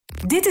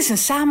Dit is een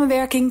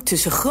samenwerking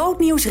tussen Groot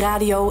Nieuws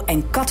Radio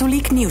en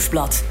Katholiek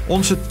Nieuwsblad.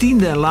 Onze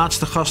 10e en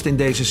laatste gast in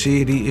deze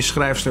serie is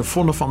schrijfster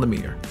Vonne van der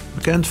Meer.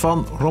 Bekend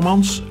van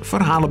romans,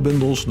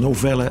 verhalenbundels,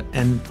 novellen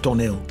en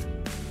toneel.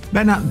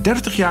 Bijna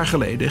 30 jaar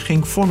geleden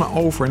ging Vonne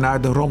over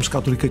naar de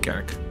Rooms-Katholieke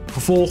Kerk.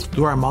 Gevolgd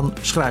door haar man,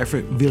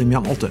 schrijver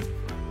Willem-Jan Otte.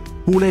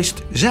 Hoe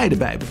leest zij de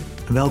Bijbel?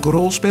 En welke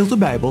rol speelt de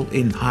Bijbel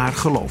in haar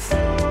geloof?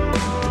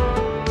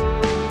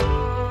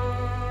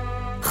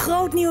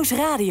 Groot Nieuws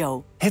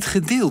Radio. Het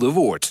gedeelde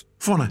woord.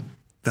 Vonne,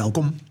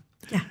 welkom.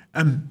 Ja.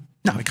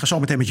 Ik ga zo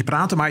meteen met je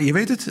praten, maar je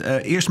weet het.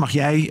 Eerst mag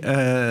jij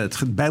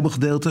het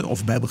Bijbelgedeelte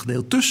of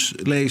Bijbelgedeeltes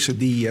lezen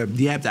die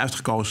jij hebt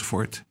uitgekozen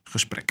voor het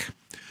gesprek.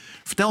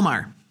 Vertel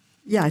maar.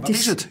 Ja, Wat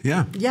is het?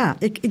 Ja,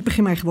 ik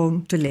begin maar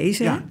gewoon te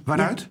lezen. Ja,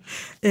 waaruit?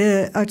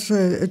 Ja. Uit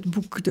het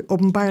boek De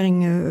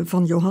Openbaring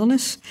van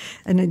Johannes.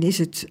 En dan is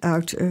het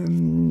uit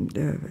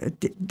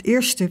het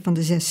eerste van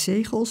de 6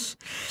 zegels.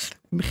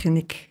 Begin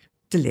ik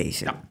te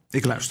lezen. Ja,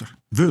 ik luister.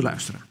 We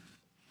luisteren.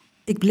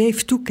 Ik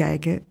bleef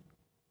toekijken.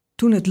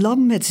 Toen het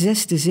lam met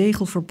 6e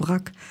zegel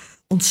verbrak,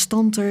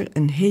 ontstond er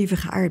een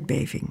hevige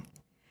aardbeving.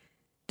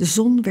 De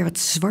zon werd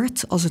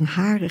zwart als een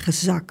harige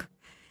zak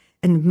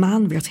en de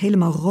maan werd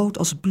helemaal rood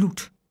als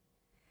bloed.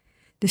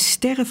 De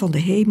sterren van de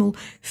hemel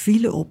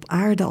vielen op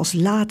aarde als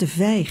late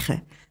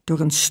vijgen door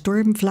een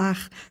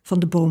stormvlaag van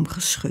de boom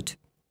geschud.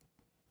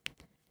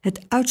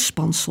 Het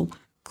uitspansel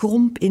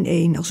kromp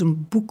ineen als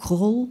een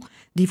boekrol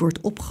die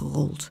wordt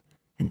opgerold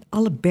en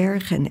alle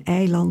bergen en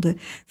eilanden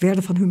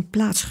werden van hun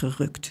plaats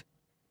gerukt.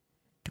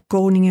 De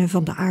koningen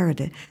van de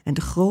aarde en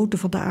de groten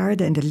van de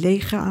aarde en de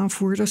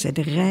legeraanvoerders en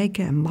de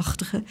rijken en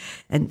machtigen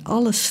en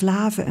alle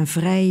slaven en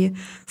vrijen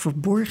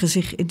verborgen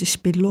zich in de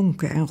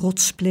spelonken en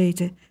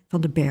rotsspleten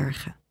van de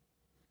bergen.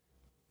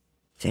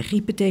 Zij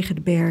riepen tegen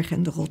de bergen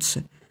en de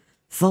rotsen: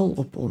 val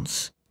op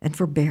ons en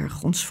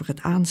verberg ons voor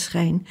het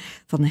aanschijn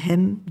van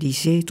hem die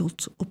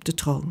zetelt op de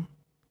troon.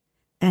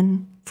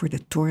 En voor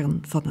de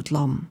toorn van het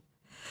lam.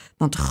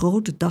 Want de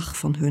grote dag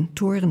van hun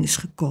toorn is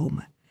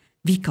gekomen.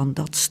 Wie kan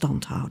dat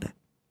standhouden?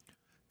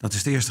 Dat is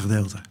het eerste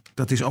gedeelte.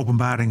 Dat is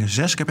Openbaringen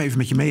 6. Ik heb even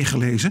met je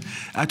meegelezen.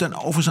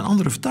 Overigens een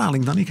andere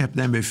vertaling dan ik heb,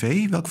 de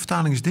NBV. Welke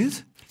vertaling is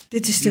dit?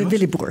 Dit is de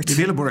Willebord. De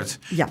Willebord.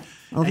 Ja,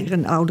 alweer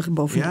een oudere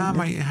bovendien. Ja,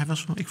 maar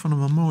ik vond hem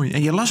wel mooi.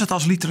 En je las het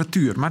als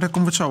literatuur, maar daar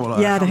komen we het zo wel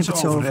daar hebben we het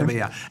zo over hebben.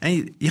 Ja.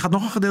 En je gaat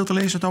nog een gedeelte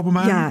lezen uit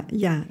Openbaringen?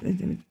 Ja,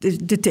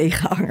 de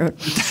tegenhanger.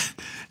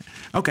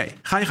 Oké,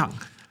 ga je gang.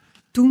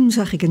 Toen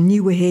zag ik een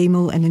nieuwe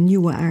hemel en een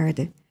nieuwe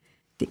aarde.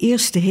 De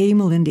eerste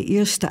hemel en de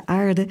eerste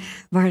aarde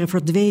waren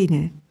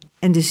verdwenen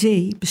en de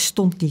zee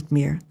bestond niet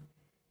meer.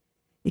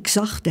 Ik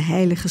zag de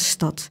heilige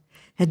stad,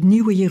 het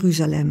nieuwe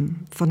Jeruzalem,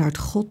 vanuit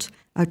God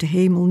uit de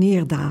hemel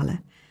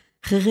neerdalen,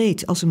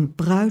 gereed als een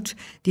bruid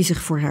die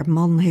zich voor haar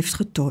man heeft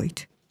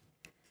getooid.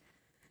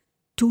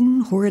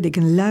 Toen hoorde ik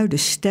een luide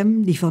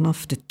stem die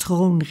vanaf de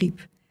troon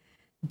riep: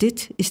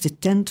 dit is de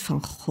tent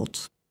van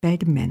God bij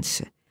de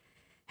mensen.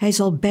 Hij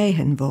zal bij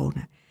hen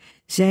wonen.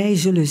 Zij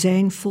zullen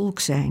zijn volk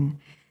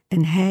zijn.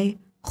 En hij,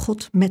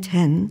 God met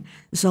hen,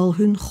 zal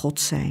hun God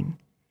zijn.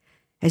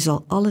 Hij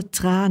zal alle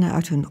tranen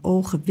uit hun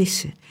ogen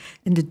wissen.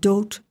 En de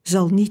dood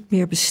zal niet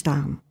meer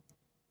bestaan.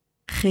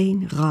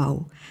 Geen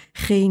rouw,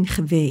 geen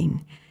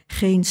geween,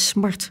 geen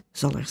smart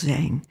zal er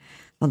zijn.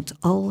 Want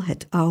al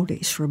het oude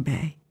is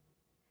voorbij.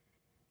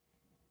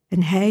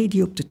 En hij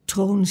die op de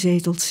troon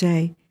zetelt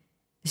zei: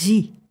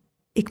 zie,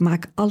 ik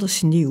maak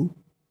alles nieuw.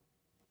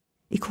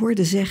 Ik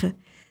hoorde zeggen: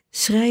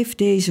 schrijf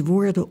deze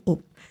woorden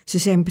op, ze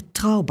zijn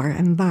betrouwbaar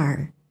en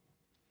waar.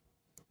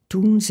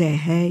 Toen zei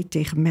hij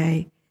tegen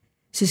mij: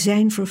 ze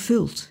zijn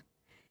vervuld.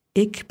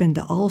 Ik ben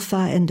de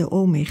Alfa en de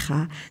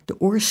Omega, de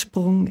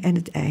oorsprong en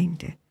het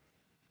einde.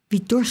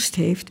 Wie dorst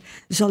heeft,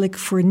 zal ik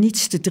voor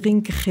niets te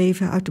drinken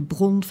geven uit de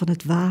bron van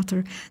het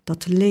water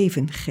dat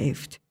leven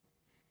geeft.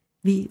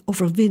 Wie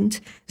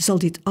overwint, zal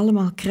dit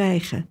allemaal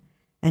krijgen,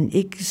 en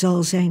ik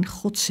zal zijn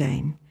God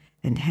zijn,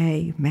 en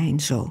hij mijn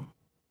zoon.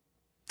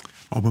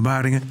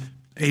 Openbaringen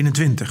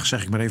 21,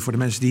 zeg ik maar even voor de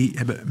mensen die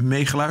hebben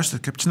meegeluisterd.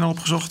 Ik heb het snel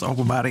opgezocht.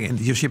 Openbaringen,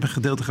 dus je hebt een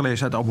gedeelte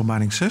gelezen uit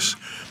Openbaring 6.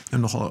 Een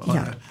nogal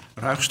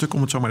ruig stuk,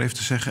 om het zo maar even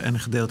te zeggen. En een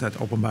gedeelte uit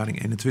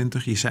Openbaring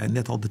 21. Je zei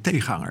net al de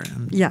tegenhanger.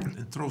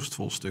 Een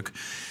troostvol stuk.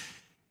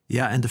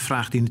 Ja, en de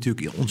vraag die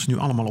natuurlijk ons nu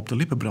allemaal op de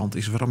lippen brandt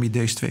is waarom je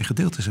deze 2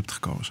 gedeeltes hebt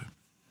gekozen.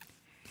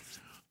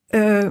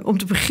 Om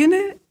te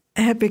beginnen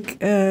heb ik,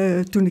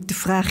 toen ik de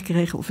vraag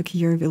kreeg of ik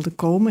hier wilde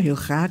komen, heel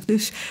graag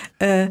dus,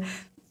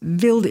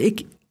 wilde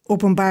ik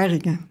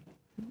Openbaringen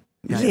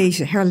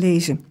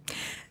herlezen.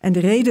 En de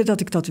reden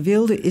dat ik dat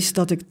wilde is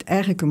dat het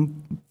eigenlijk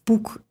een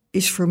boek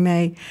is voor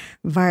mij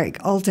waar ik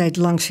altijd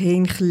langs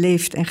heen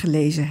geleefd en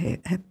gelezen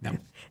heb. Ja.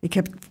 Ik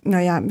heb,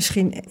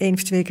 misschien 1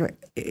 of 2 keer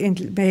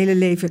in mijn hele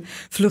leven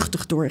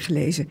vluchtig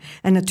doorgelezen.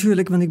 En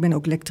natuurlijk, want ik ben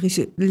ook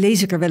lectrice,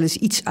 lees ik er wel eens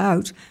iets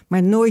uit,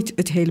 maar nooit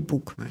het hele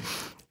boek. Nee.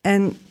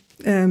 En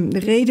de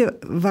reden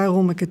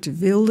waarom ik het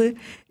wilde,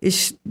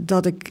 is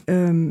dat ik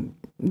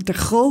er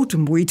grote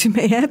moeite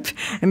mee heb.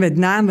 En met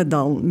name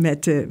dan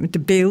met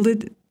de beelden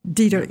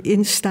die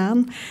erin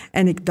staan.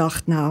 En ik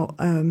dacht,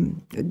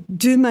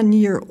 de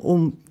manier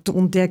om te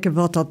ontdekken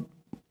wat dat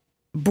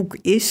boek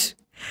is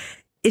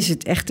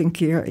het echt een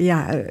keer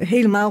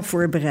helemaal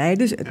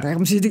voorbereiden.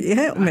 Daarom zit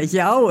ik met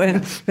jou. En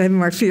we hebben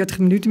maar 40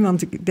 minuten,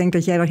 want ik denk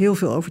dat jij daar heel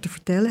veel over te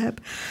vertellen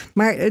hebt.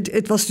 Maar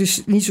het was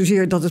dus niet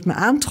zozeer dat het me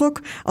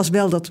aantrok, als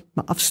wel dat het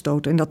me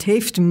afstoot. En dat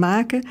heeft te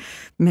maken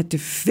met de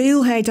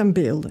veelheid aan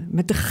beelden,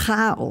 met de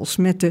chaos,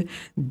 met de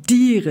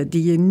dieren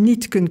die je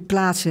niet kunt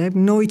plaatsen. Heb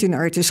nooit in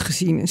Artis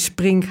gezien, een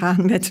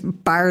springhaan met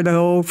een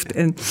paardenhoofd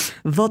en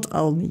wat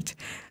al niet.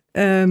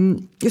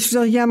 Dus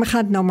ik dacht, maar ga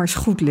het nou maar eens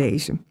goed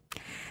lezen.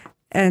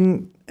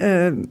 En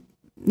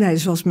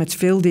zoals met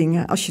veel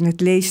dingen, als je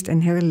het leest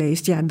en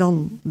herleest,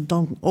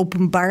 dan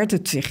openbaart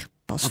het zich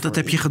pas. Want dat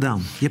heb je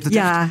gedaan. Je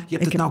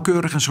hebt het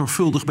nauwkeurig en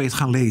zorgvuldig bij het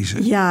gaan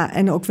lezen. Ja,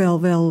 en ook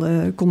wel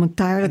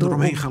commentaren. En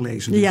eromheen gaan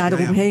lezen. Dus.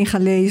 Eromheen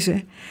gaan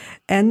lezen.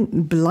 En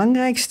het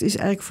belangrijkste is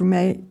eigenlijk voor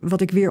mij,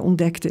 wat ik weer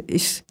ontdekte,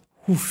 is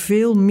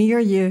hoeveel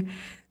meer je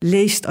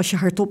leest als je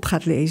hardop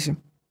gaat lezen.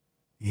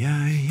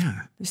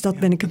 Ja. Dus dat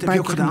ben ik dat heb je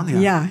ook gedaan,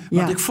 ja.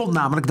 Want ik vond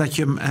namelijk dat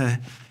je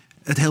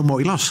het heel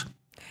mooi las.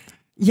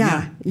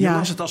 Je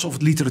las het alsof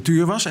het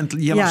literatuur was. En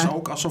je las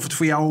ook alsof het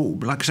voor jou,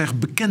 laat ik zeggen,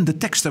 bekende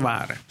teksten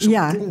waren.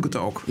 Zo klonk het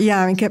ook.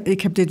 Ja,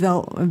 ik heb dit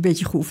wel een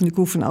beetje geoefend. Ik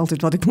oefen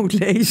altijd wat ik moet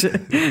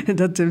lezen.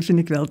 Dat vind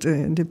ik wel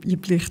je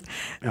plicht.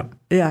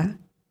 Ja.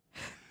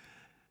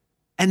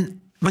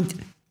 En, want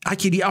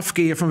had je die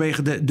afkeer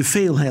vanwege de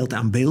veelheid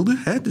aan beelden?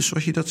 Hè? Dus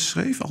zoals je dat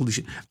schreef?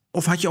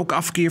 Of had je ook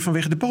afkeer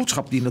vanwege de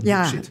boodschap die in dat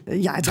boek zit?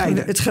 Ja,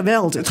 het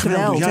geweld.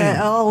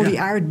 Al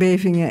die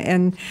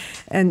aardbevingen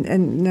en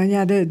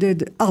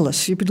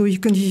alles. Ik bedoel, je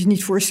kunt je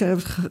niet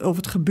voorstellen of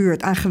het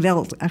gebeurt aan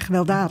geweld, aan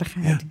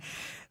gewelddadigheid.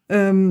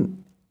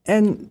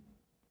 Ja.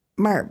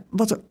 Maar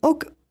wat er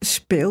ook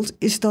speelt,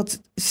 is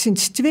dat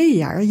sinds 2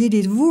 jaar je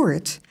dit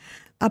woord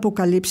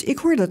apocalyps, ik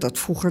hoorde dat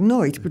vroeger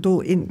nooit. Ik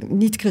bedoel, in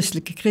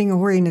niet-christelijke kringen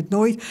hoor je het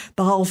nooit.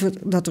 Behalve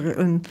dat er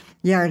een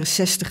jaren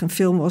 60 een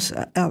film was,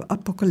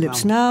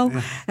 Apocalypse Now. Ja.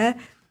 Hè?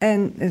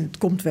 En het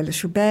komt wel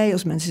eens voorbij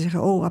als mensen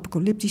zeggen,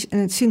 apocalyptisch.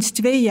 En sinds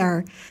 2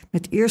 jaar,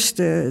 met eerst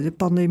de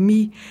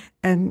pandemie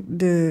en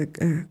de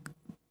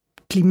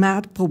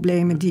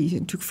klimaatproblemen die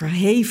natuurlijk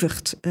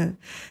verhevigd.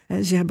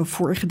 Ze hebben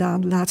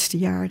voorgedaan de laatste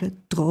jaren,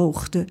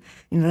 droogte,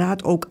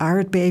 inderdaad ook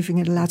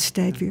aardbevingen de laatste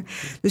tijd weer.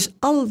 Dus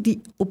al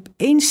die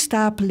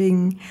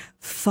opeenstapeling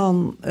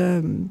van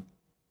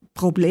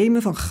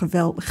problemen, van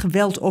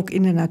geweld ook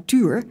in de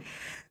natuur,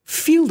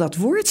 viel dat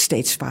woord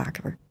steeds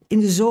vaker. In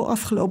de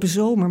afgelopen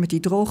zomer met die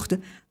droogte,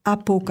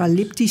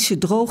 apocalyptische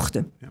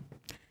droogte. Ja.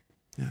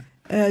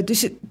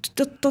 Dus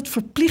dat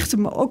verplichtte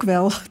me ook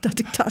wel dat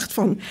ik dacht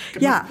van,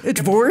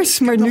 het woord,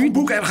 maar nu... Nog een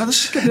boek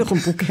ergens. Ik heb nog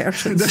een boek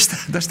ergens.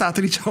 Daar staat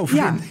er iets over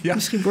in. Ja,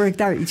 misschien word ik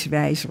daar iets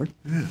wijzer.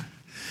 Ja.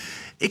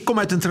 Ik kom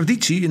uit een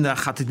traditie, en daar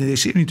gaat het in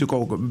deze serie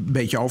natuurlijk ook een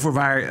beetje over,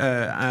 waar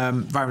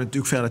we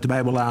natuurlijk veel uit de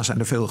Bijbel lazen en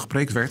er veel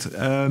gepreekt werd.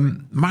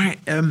 Maar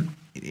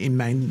in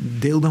mijn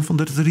deel dan van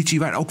de traditie,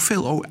 waar ook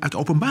veel uit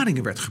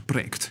Openbaringen werd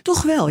gepreekt.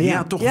 Toch wel, ja.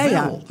 Ja, toch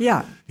wel.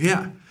 Ja.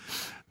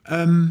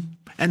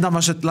 En dan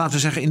was het, laten we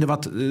zeggen, in de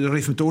wat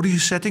reformatorische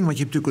setting. Want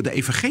je hebt natuurlijk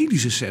de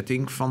evangelische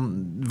setting,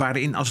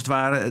 waarin als het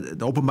ware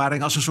de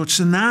openbaring als een soort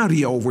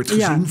scenario wordt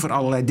gezien voor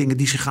allerlei dingen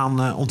die zich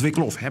gaan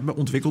ontwikkelen of hebben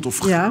ontwikkeld of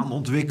gaan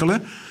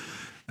ontwikkelen.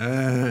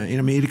 In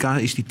Amerika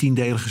is die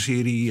 10-delige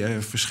serie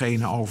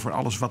verschenen over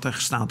alles wat er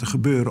staat te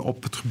gebeuren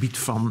op het gebied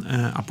van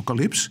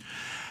apocalyps.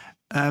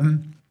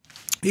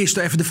 Eerst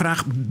even de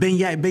vraag, ben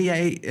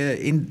jij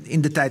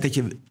in de tijd dat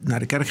je naar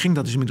de kerk ging,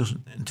 dat is inmiddels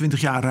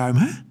 20 jaar ruim,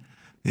 hè?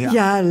 Ja,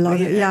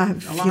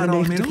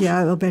 94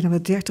 jaar, wel bijna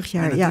wat 30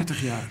 jaar. Bijna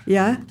 30 jaar.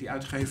 Ja. Die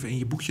uitgeven in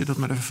je boekje, dat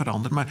maar even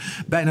veranderd.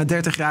 Maar bijna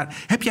 30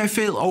 jaar. Heb jij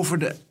veel over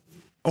de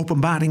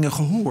openbaringen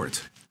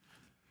gehoord?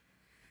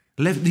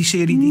 Die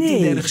serie, die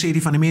 10-delige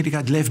serie van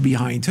Amerika, Left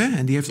Behind. Hè?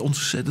 En die heeft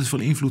ontzettend veel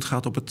invloed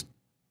gehad op het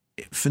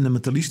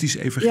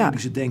fundamentalistische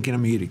evangelische denken in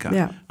Amerika.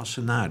 Ja. Als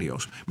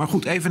scenario's. Maar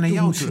goed, even naar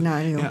jou toe.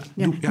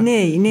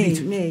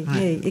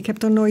 Nee. Ik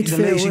heb er nooit in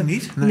veel... de lezing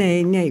niet?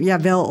 Nee. Ja,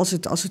 wel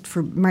als het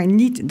maar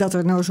niet dat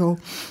er nou zo...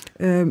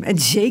 en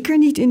zeker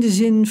niet in de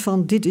zin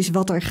van dit is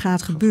wat er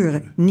gaat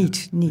gebeuren.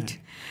 Niet.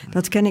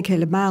 Dat ken ik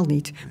helemaal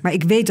niet. Maar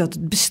ik weet dat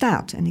het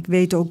bestaat. En ik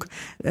weet ook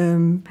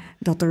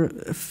dat er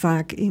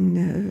vaak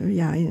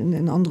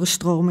in andere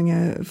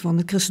stromingen van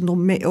het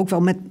christendom ook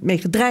wel mee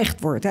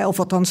gedreigd wordt. Hè? Of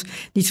althans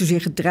niet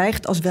zozeer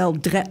gedreigd als wel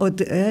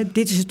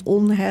dit is het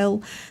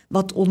onheil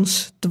wat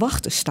ons te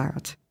wachten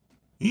staat.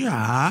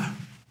 Ja,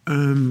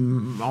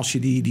 als je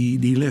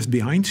die Left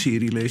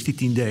Behind-serie leest, die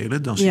 10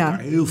 delen, dan zit daar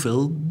heel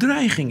veel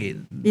dreiging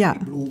in. Ja. Ik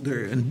bedoel,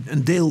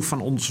 een deel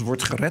van ons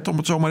wordt gered, om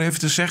het zo maar even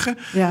te zeggen.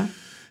 Ja.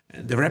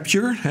 De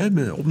rapture,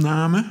 de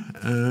opname.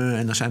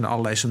 En dan zijn er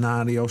allerlei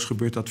scenario's.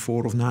 Gebeurt dat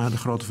voor of na de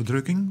grote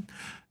verdrukking?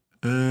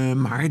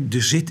 Maar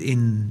er zit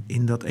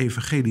in dat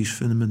evangelisch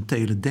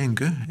fundamentele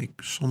denken,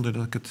 zonder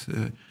dat ik het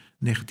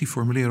negatief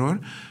formuleer hoor,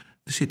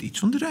 er er zit iets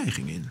van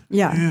dreiging in.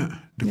 Ja.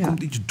 Er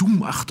komt iets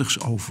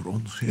doemachtigs over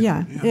ons.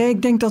 Ja,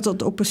 ik denk dat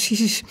dat ook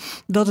precies is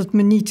dat het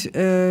me niet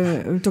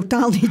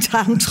totaal niet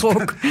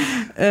aantrok.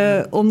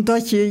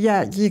 Omdat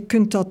je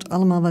kunt dat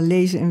allemaal wel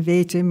lezen en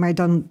weten, maar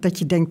dan dat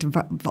je denkt,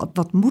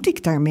 wat moet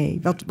ik daarmee?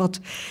 Wat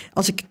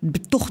als ik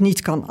het toch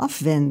niet kan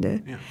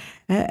afwenden?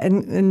 Ja.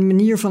 En een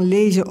manier van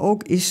lezen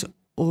ook is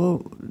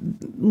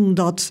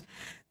omdat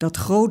dat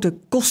grote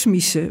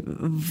kosmische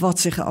wat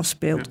zich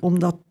afspeelt, om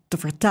dat te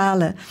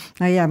vertalen.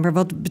 Nou ja, maar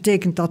wat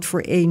betekent dat voor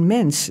één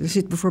mens? Er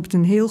zit bijvoorbeeld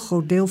een heel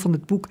groot deel van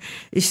het boek,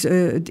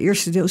 het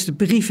eerste deel is de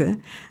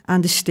brieven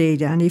aan de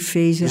steden, aan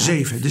Efeze. De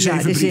zeven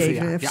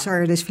brieven,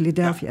 Sardes,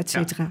 Philadelphia, et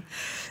cetera. Ja.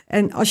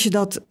 En als je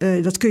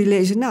dat kun je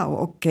lezen, nou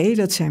oké,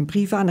 dat zijn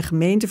brieven aan de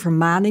gemeente,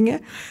 vermaningen.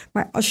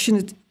 Maar als je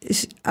het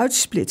eens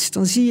uitsplitst,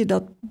 dan zie je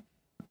dat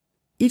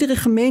iedere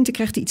gemeente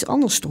krijgt iets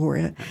anders te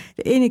horen.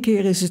 De ene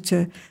keer is het,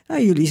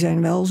 jullie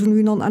zijn wel zo nu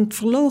en dan aan het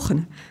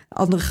verloochenen. De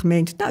andere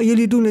gemeente,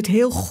 jullie doen het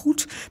heel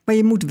goed, maar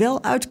je moet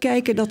wel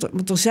uitkijken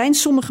want er zijn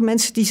sommige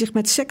mensen die zich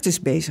met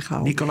sectes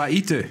bezighouden.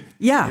 Nicolaïten.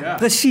 Ja,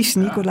 precies.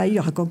 Nicolaïten,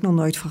 daar heb ik ook nog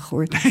nooit van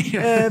gehoord.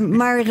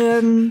 Maar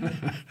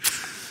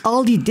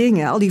al die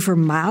dingen, al die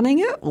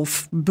vermaningen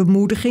of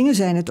bemoedigingen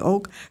zijn het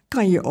ook,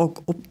 kan je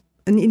ook op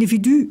een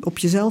individu, op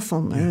jezelf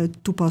van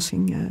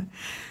toepassing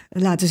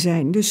laten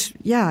zijn. Dus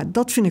ja,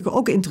 dat vind ik er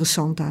ook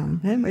interessant aan.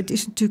 Hè? Maar het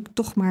is natuurlijk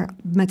toch maar,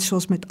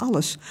 zoals met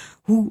alles,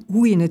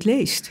 hoe je het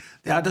leest.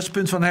 Ja, dat is het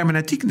punt van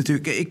hermeneutiek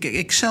natuurlijk.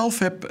 Ik zelf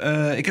heb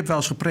wel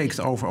eens gepreekt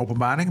over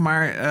openbaring,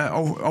 maar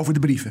over de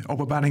brieven.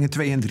 Openbaringen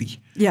 2 en 3.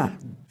 Ja.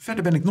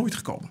 Verder ben ik nooit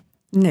gekomen.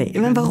 Nee,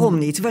 en waarom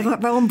niet?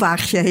 Waarom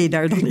waag jij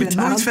daar dan niet aan? Ik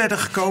ben nooit verder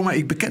gekomen,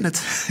 ik beken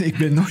het. Ik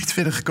ben nooit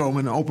verder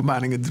gekomen in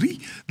Openbaringen 3.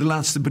 De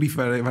laatste brief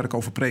waar ik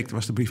over preekte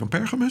was de brief van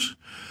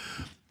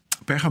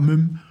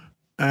Pergamum.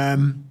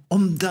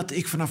 Omdat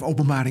ik vanaf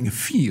Openbaringen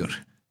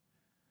 4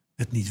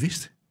 het niet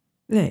wist.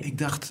 Nee. Ik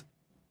dacht,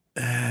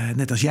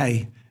 net als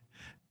jij,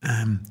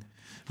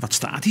 wat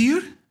staat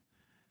hier?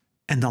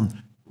 En dan,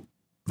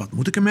 wat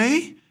moet ik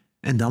ermee?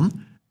 En dan,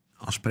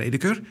 als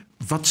prediker,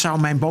 wat zou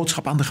mijn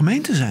boodschap aan de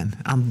gemeente zijn?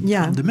 Aan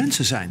de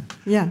mensen zijn?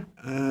 Ja.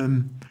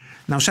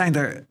 Nou zijn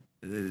er,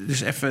 dus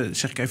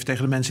zeg ik even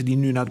tegen de mensen die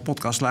nu naar de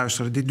podcast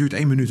luisteren. Dit duurt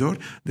 1 minuut hoor.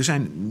 Er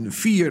zijn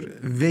 4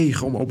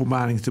 wegen om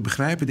openbaringen te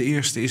begrijpen. De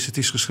eerste is, het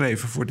is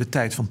geschreven voor de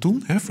tijd van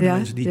toen. Hè, voor de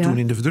mensen die toen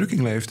in de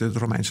verdrukking leefden, het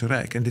Romeinse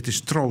Rijk. En dit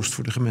is troost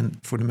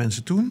voor de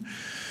mensen toen.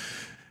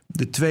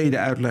 De tweede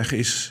uitleg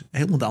is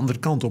helemaal de andere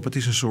kant op. Het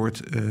is een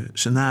soort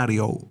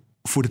scenario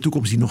voor de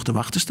toekomst die nog te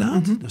wachten staat.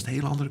 Mm-hmm. Dat is de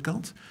hele andere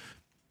kant.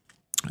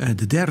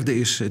 De derde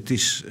is, het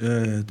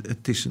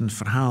is een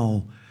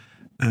verhaal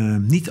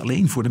niet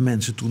alleen voor de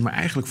mensen toen, maar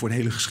eigenlijk voor de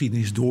hele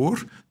geschiedenis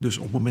door. Dus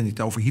op het moment dat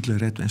je het over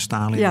Hitler hebt en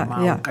Stalin,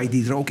 kan je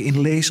die er ook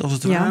in lezen als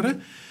het ware.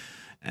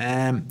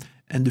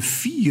 En de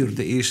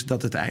vierde is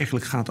dat het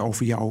eigenlijk gaat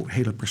over jouw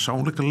hele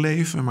persoonlijke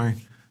leven. Maar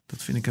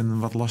dat vind ik een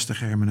wat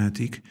lastige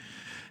hermeneutiek.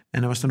 En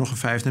dan was er nog een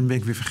vijfde en dat ben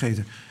ik weer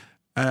vergeten.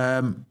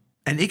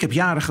 En ik heb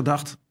jaren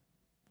gedacht,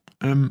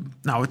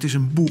 het is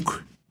een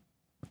boek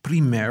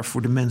primair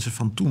voor de mensen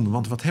van toen.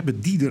 Want wat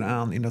hebben die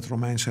eraan in dat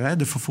Romeinse Rijk?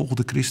 De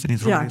vervolgde christenen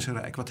in het Romeinse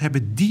Rijk. Wat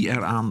hebben die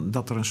eraan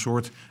dat er een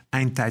soort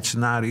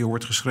eindtijdscenario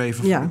wordt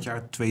geschreven voor het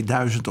jaar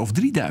 2000 of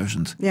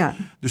 3000? Ja.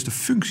 Dus de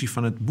functie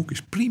van het boek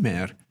is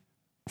primair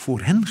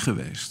voor hen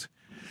geweest.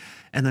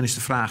 En dan is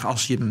de vraag,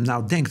 als je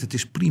nou denkt het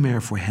is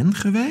primair voor hen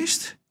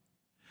geweest,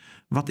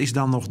 wat is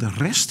dan nog de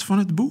rest van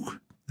het boek?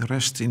 De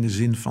rest in de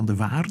zin van de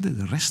waarde,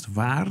 de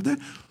restwaarde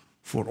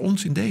voor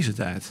ons in deze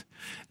tijd.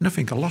 En dat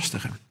vind ik een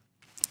lastige.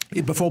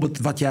 Bijvoorbeeld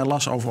wat jij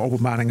las over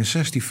Openbaringen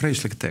 6, die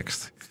vreselijke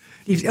tekst.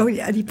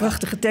 Die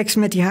prachtige tekst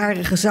met die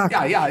harige zak.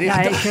 Ja,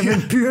 ik heb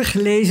hem puur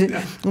gelezen.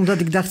 Ja. Omdat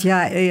ik dacht,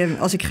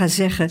 als ik ga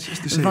zeggen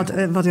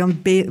wat dan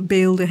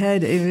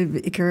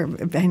beelden, ik er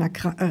bijna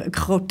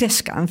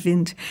grotesk aan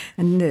vind.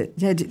 En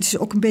het is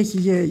ook een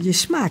beetje je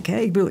smaak. Hè?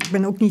 Ik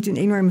ben ook niet een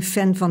enorme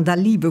fan van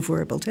Dali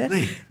bijvoorbeeld. Hè?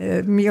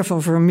 Nee. Meer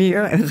van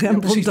Vermeer en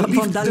Rembrandt dan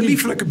van Dali. De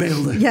lieflijke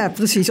beelden. Ja,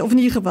 precies. Of in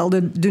ieder geval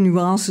de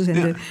nuances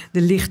en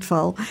de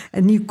lichtval.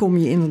 En nu kom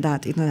je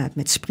inderdaad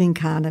met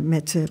sprinkhanen,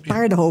 met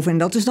paardenhoven. En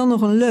dat is dan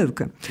nog een leuk.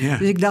 Ja.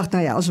 Dus ik dacht,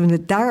 als we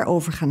het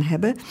daarover gaan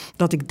hebben,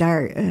 dat ik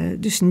daar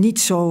dus niet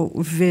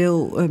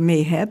zoveel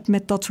mee heb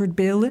met dat soort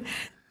beelden.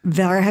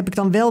 Waar heb ik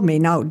dan wel mee?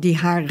 Nou, die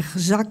harige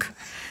zak.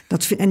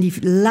 En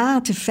die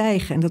late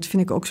vijgen. En dat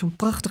vind ik ook zo'n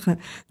prachtige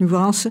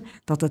nuance.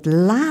 Dat het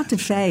late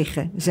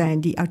vijgen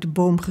zijn die uit de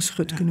boom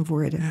geschud kunnen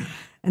worden. Ja.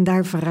 En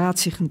daar verraadt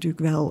zich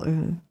natuurlijk wel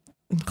een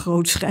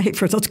groot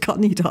schrijver. Dat kan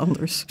niet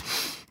anders.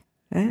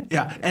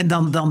 Ja, en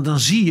dan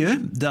zie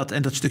je dat,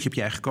 en dat stukje heb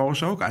jij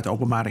gekozen ook, uit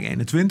Openbaring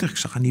 21, ik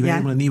zag een nieuwe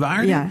hemel en een nieuwe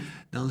aarde. Ja.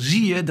 Dan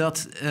zie je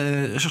dat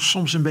er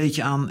soms een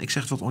beetje aan, ik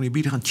zeg het wat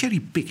oneerbiedig, aan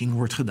cherrypicking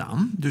wordt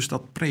gedaan. Dus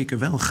dat preken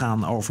wel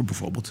gaan over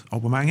bijvoorbeeld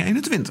Openbaring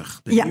 21.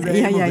 De nieuwe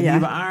hemel, de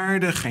nieuwe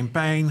aarde, geen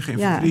pijn, geen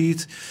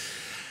verdriet.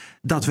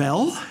 Dat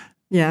wel.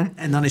 Ja.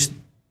 En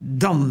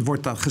dan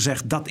wordt dat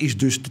gezegd, dat is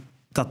dus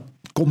dat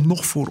komt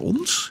nog voor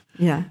ons.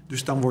 Ja.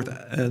 Dus dan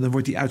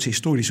wordt die uit zijn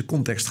historische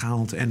context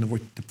gehaald en dan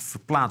wordt het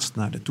verplaatst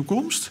naar de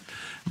toekomst.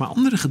 Maar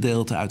andere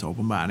gedeelten uit de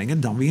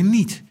Openbaringen dan weer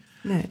niet.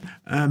 Nee.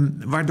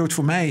 Waardoor het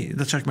voor mij,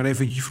 dat zeg ik maar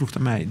even, je vroeg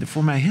aan mij,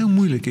 voor mij heel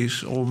moeilijk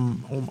is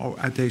om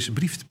uit deze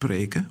brief te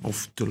preken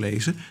of te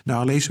lezen.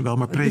 Nou, lezen wel,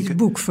 maar preken. Dit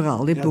boek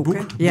vooral, dit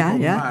boek. De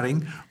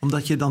Openbaring.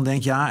 Omdat je dan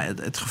denkt,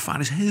 het gevaar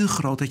is heel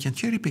groot dat je aan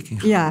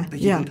cherrypicking gaat. Ja,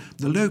 dat je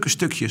de leuke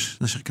stukjes,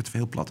 dan zeg ik het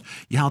heel plat,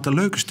 je haalt de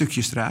leuke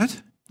stukjes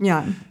eruit.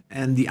 Ja.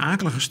 En die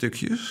akelige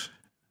stukjes,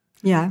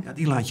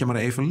 die laat je maar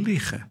even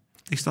liggen.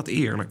 Is dat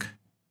eerlijk?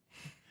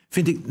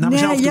 Vind ik naar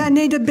mezelf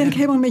dat ben ik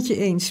helemaal met je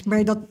eens.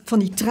 Maar dat van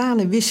die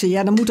tranen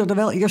wissen, dan moeten er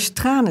wel eerst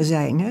tranen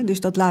zijn. Hè? Dus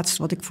dat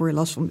laatste wat ik voor je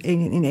las van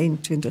in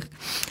 21.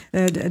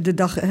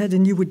 De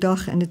nieuwe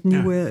dag en het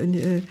nieuwe...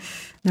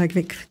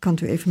 ik kan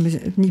het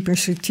even niet meer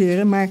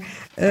citeren, maar...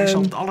 Hij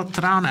zal alle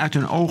tranen uit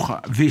hun ogen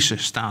wissen,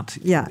 staat.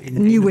 Ja,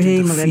 een nieuwe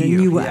hemel en een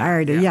nieuwe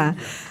aarde,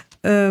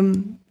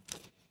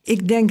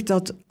 ik denk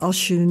dat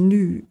als je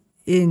nu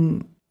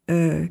in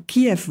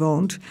Kiev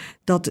woont,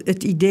 dat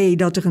het idee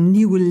dat er een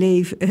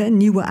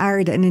nieuwe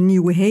aarde en een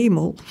nieuwe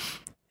hemel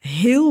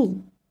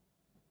heel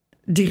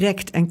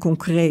direct en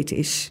concreet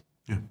is.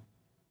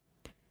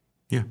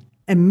 Ja.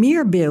 En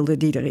meer beelden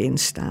die erin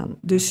staan.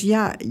 Dus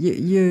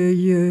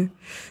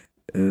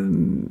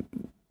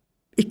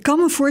ik kan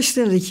me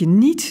voorstellen dat je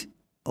niet,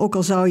 ook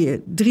al zou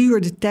je 3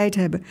 uur de tijd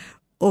hebben,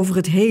 over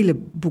het hele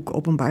boek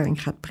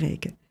Openbaring gaat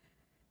preken.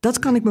 Dat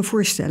kan ik me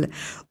voorstellen.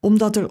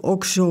 Omdat er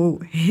ook zo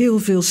heel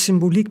veel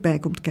symboliek bij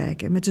komt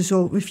kijken. Met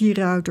de 4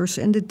 ruiters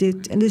en de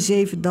dit en de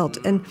 7 dat.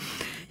 En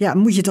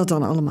moet je dat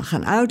dan allemaal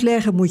gaan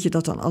uitleggen? Moet je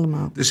dat dan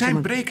allemaal... Er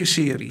zijn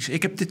prekenseries.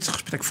 Ik heb dit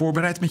gesprek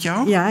voorbereid met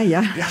jou.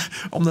 Ja,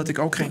 omdat ik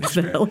ook geen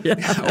expert ook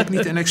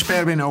niet een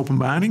expert ben in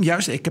openbaring.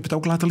 Juist, ik heb het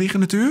ook laten liggen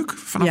natuurlijk.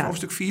 Vanaf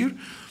hoofdstuk 4.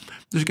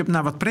 Dus ik heb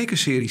naar wat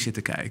prekenseries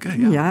zitten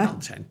kijken. Er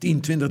zijn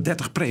 10, 20,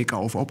 30 preken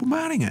over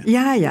openbaringen.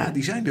 Ja.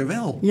 Die zijn er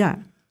wel. Ja.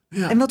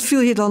 En wat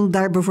viel je dan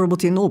daar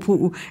bijvoorbeeld in op?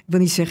 Ik wil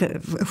niet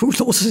zeggen, hoe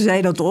lossen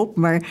zij dat op?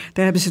 Maar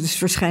daar hebben ze dus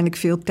waarschijnlijk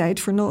veel tijd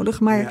voor nodig.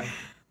 Maar... Ja.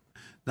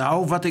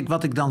 Nou,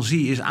 wat ik dan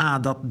zie is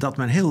dat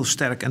men heel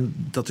sterk, en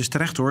dat is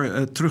terecht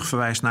hoor,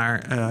 terugverwijst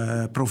naar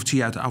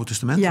profetie uit het Oude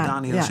Testament.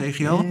 Daniël en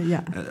Ezechiël.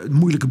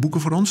 Moeilijke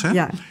boeken voor ons, hè?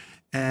 Ja.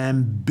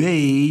 En B,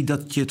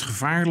 dat je het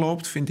gevaar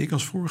loopt, vind ik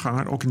als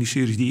voorganger, ook in die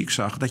series die ik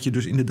zag, dat je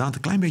dus inderdaad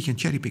een klein beetje een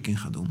cherrypicking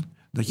gaat doen.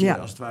 Dat je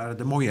als het ware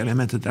de mooie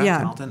elementen eruit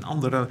haalt en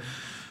andere...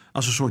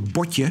 Als een soort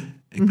bordje,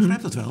 ik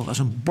begrijp dat wel, als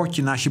een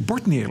bordje naast je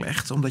bord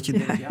neerlegt. Omdat je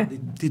denkt,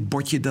 dit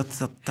bordje, dat is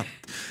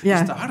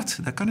te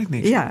hard, daar kan ik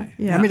niks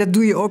mee. Maar dat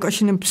doe je ook als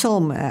je een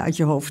psalm uit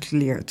je hoofd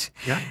leert.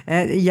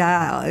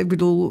 Ja? Ik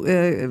bedoel,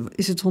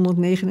 is het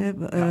 109?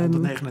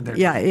 139.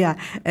 Ja,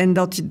 en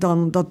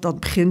dat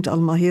begint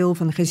allemaal heel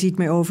van, je ziet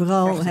mij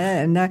overal.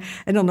 Hè,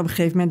 en dan op een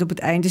gegeven moment op het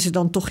eind is het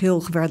dan toch heel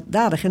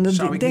gewelddadig. En dan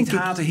zou ik niet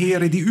haten,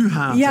 heren die u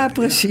haten? Ja,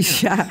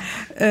 precies,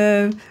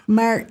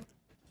 maar...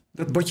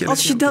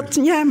 Als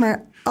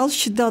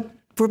je dat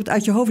bijvoorbeeld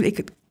uit je hoofd...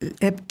 Ik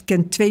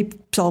ken 2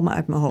 psalmen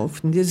uit mijn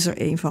hoofd. En dit is er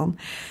 1 van.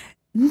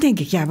 Dan denk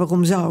ik,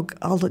 waarom zou ik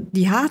altijd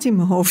die haat in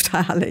mijn hoofd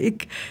halen?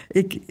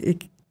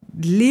 Ik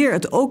leer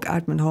het ook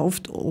uit mijn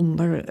hoofd om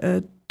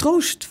er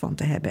troost van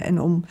te hebben. En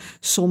om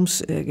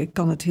soms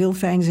kan het heel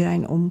fijn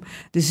zijn om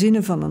de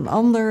zinnen van een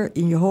ander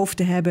in je hoofd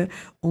te hebben,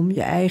 om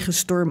je eigen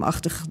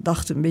stormachtige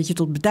gedachten een beetje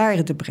tot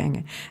bedaren te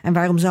brengen. En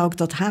waarom zou ik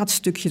dat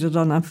haatstukje er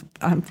dan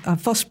aan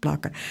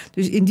vastplakken?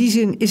 Dus in die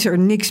zin is er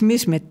niks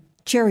mis met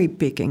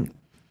cherrypicking.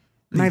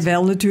 Maar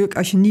wel natuurlijk,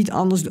 als je niet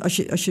anders...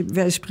 Als je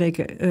wij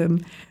spreken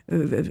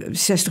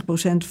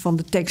 60% van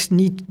de tekst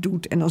niet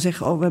doet... en dan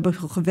zeggen, we hebben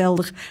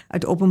geweldig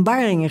uit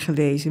Openbaringen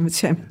gelezen. We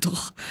zijn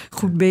toch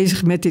goed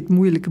bezig met dit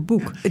moeilijke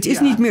boek. Het is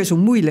niet meer zo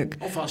moeilijk.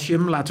 Of als je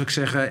hem, laten we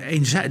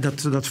zeggen...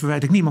 dat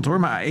verwijt ik niemand hoor...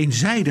 maar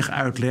eenzijdig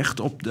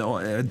uitlegt...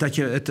 dat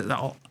je het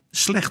al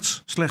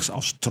slechts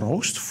als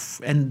troost...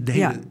 en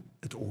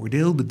het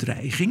oordeel,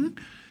 bedreiging...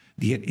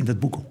 die er in dat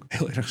boek ook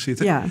heel erg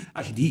zitten.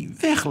 Als je die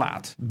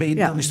weglaat,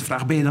 dan is de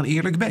vraag, ben je dan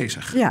eerlijk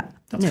bezig?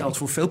 Dat geldt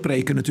voor veel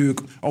preken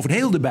natuurlijk over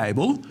heel de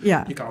Bijbel.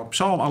 Je kan op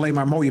psalm alleen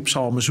maar mooie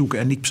psalmen zoeken...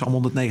 en niet psalm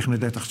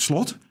 139 het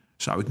slot.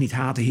 Zou ik niet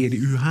haten, Heer, die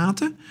u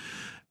haten?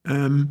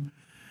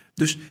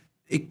 Dus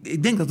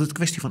ik denk dat het een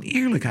kwestie van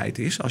eerlijkheid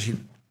is... als je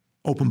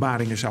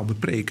Openbaringen zou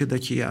bepreken...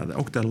 dat je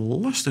ook de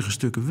lastige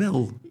stukken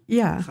wel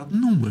gaat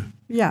noemen.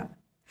 Ja,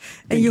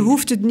 en je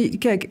hoeft het niet...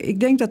 Kijk, ik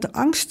denk dat de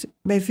angst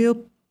bij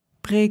veel...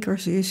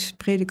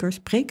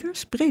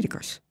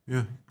 predikers.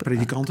 Ja,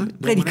 predikanten.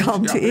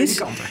 Predikanten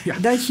is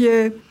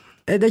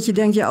dat je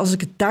denkt, als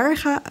ik het daar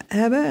ga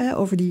hebben...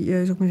 over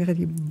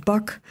die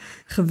bak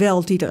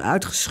geweld die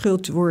eruit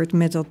geschud wordt...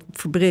 met dat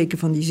verbreken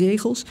van die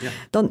zegels...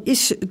 dan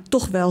is het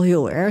toch wel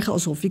heel erg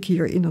alsof ik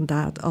hier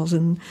inderdaad... als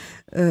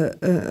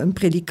een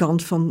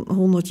predikant van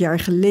 100 jaar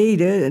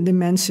geleden... de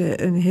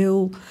mensen een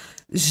heel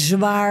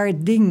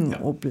zwaar ding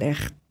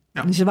opleg.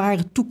 Een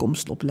zware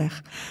toekomst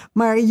opleg.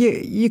 Maar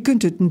je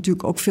kunt het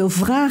natuurlijk ook veel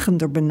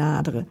vragender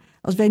benaderen.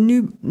 Als wij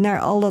nu naar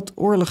al dat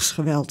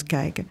oorlogsgeweld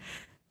kijken...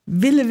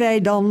 willen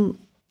wij dan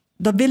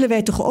dan willen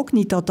wij toch ook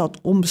niet dat dat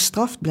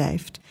onbestraft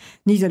blijft.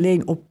 Niet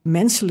alleen op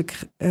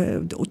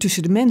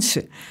tussen de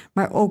mensen,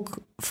 maar ook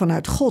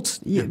vanuit God.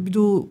 Ik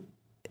bedoel,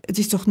 het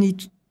is toch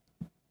niet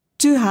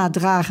te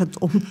haatdragend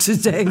om te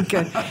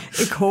denken.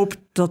 Ik hoop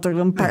dat er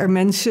een paar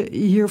mensen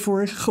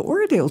hiervoor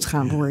geoordeeld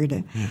gaan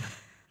worden. Ja.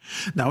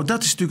 Nou,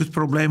 dat is natuurlijk het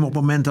probleem op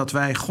het moment dat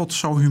wij God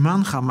zo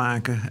humaan gaan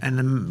maken en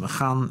hem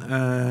gaan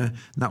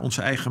naar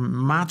onze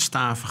eigen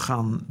maatstaven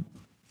gaan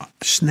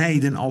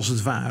snijden als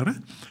het ware.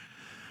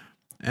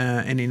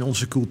 En in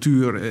onze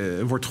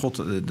cultuur wordt God,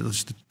 dat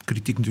is de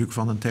kritiek natuurlijk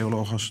van een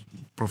theoloog als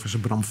professor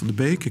Bram van de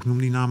Beek, ik noem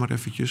die naam maar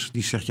eventjes,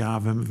 die zegt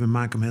we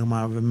maken hem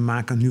helemaal, we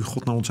maken nu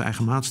God naar onze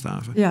eigen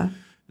maatstaven. Ja.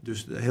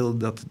 Dus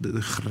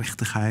de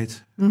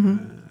gerechtigheid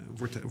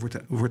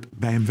wordt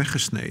bij hem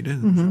weggesneden.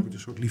 Mm-hmm. Dus wordt een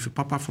soort lieve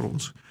papa voor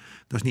ons.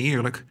 Dat is niet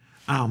eerlijk.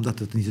 A, omdat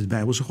het niet het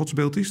Bijbelse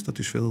godsbeeld is. Dat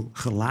is veel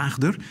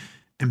gelaagder.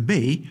 En B,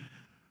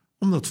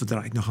 omdat we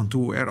daar nog aan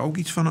toe er ook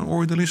iets van een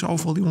oordeel is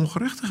over al die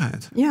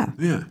ongerechtigheid. Ja.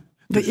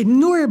 De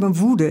enorme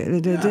woede.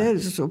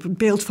 Dus op het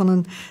beeld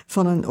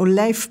van een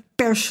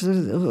olijfpers.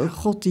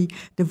 God die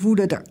de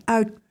woede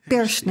eruit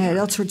perst. Nee,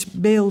 dat soort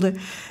beelden.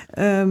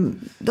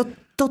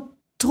 Dat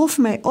trof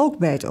mij ook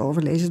bij het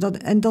overlezen.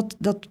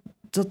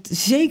 Dat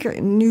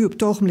zeker nu op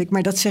het ogenblik,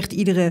 maar dat zegt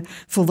iedere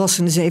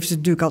volwassene. Ze heeft het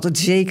natuurlijk altijd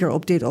zeker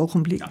op dit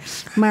ogenblik. Ja.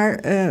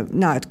 Maar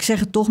ik zeg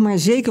het toch maar,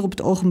 zeker op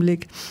het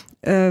ogenblik.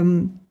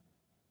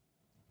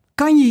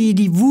 Kan je je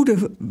die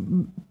woede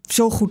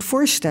zo goed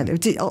voorstellen?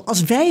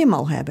 Als wij hem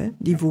al hebben,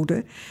 die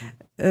woede,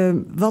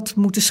 wat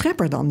moet de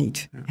schepper dan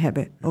niet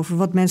hebben? Over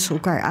wat mensen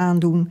elkaar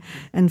aandoen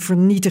en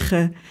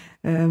vernietigen.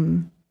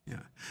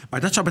 Maar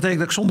dat zou betekenen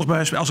dat ik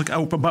zondag, als ik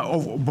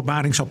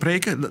openbaring zou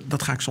preken,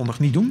 dat ga ik zondag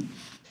niet doen.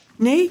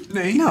 Nee?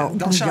 Nou,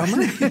 dan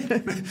zou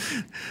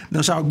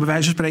ik bij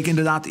wijze van spreken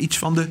inderdaad iets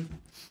van de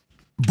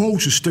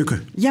boze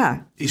stukken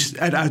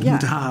eruit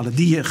moeten halen.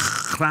 Die je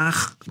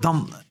graag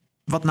dan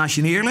wat naast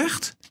je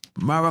neerlegt,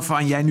 maar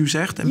waarvan jij nu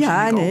zegt, en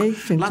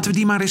laten we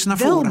die maar eens naar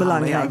voren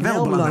halen. Ja,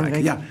 wel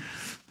belangrijk. Ja.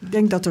 Ik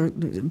denk dat er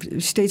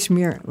steeds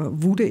meer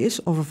woede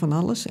is over van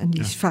alles. En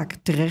die is vaak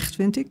terecht,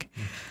 vind ik.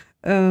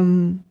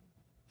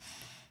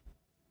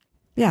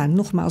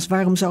 Nogmaals,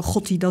 waarom zou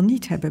God die dan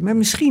niet hebben? Maar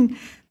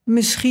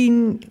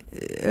misschien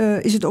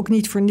is het ook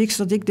niet voor niks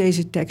dat ik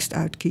deze tekst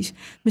uitkies.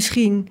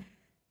 Misschien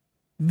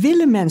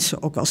willen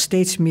mensen ook wel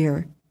steeds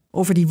meer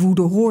over die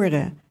woede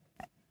horen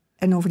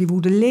en over die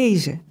woede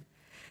lezen.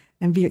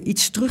 En weer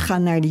iets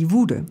teruggaan naar die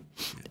woede.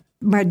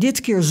 Maar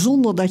dit keer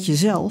zonder dat je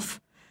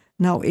zelf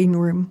nou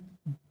enorm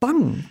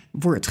bang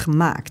wordt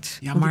gemaakt.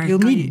 Ja, maar ik wil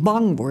niet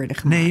bang worden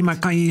gemaakt. Nee, maar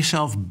kan je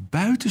jezelf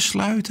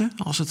buitensluiten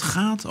als het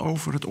gaat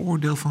over het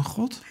oordeel van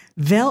God?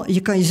 Wel,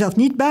 je kan jezelf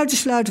niet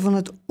buitensluiten van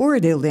het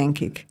oordeel, denk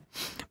ik.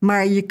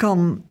 Maar je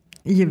kan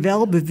je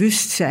wel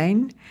bewust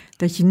zijn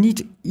dat je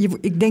niet...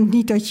 ik denk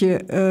niet dat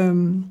je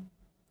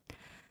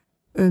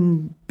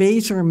een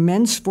beter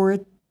mens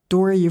wordt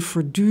door je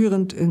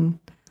voortdurend een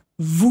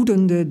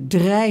woedende,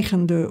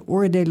 dreigende,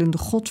 oordelende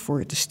God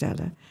voor te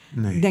stellen.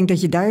 Nee. Ik denk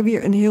dat je daar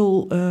weer een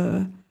heel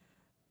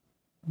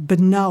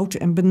benauwd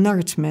en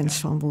benard mens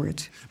van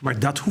wordt. Maar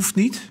dat hoeft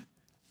niet,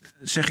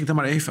 zeg ik dan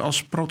maar even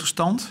als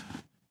protestant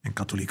en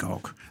katholiek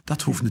ook.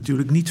 Dat hoeft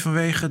natuurlijk niet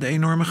vanwege de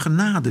enorme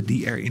genade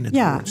die er in het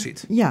woord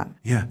zit. Ja,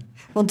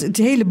 want het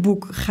hele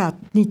boek gaat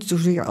niet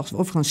zozeer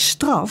over een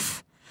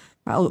straf,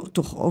 maar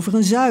toch over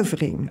een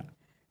zuivering.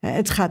 Ja.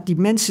 Het gaat, die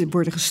mensen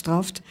worden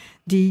gestraft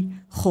die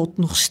God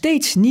nog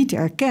steeds niet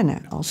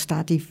erkennen, al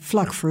staat hij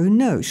vlak voor hun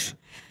neus.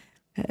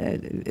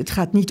 Het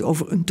gaat niet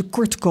over een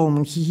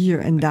tekortkomingje hier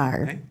en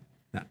daar. Nee.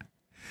 Ja.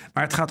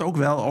 Maar het gaat ook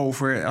wel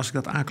over, als ik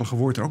dat akelige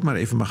woord er ook maar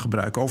even mag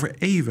gebruiken, over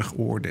eeuwig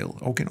oordeel,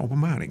 ook in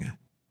openbaringen,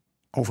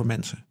 over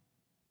mensen.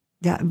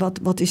 Ja,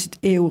 wat is het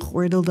eeuwig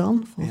oordeel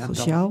dan,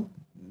 volgens jou?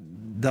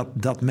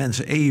 Dat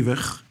mensen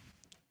eeuwig,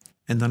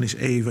 en dan is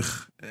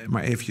eeuwig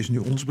maar eventjes nu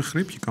ons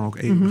begrip. Je kan ook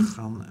eeuwig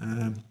gaan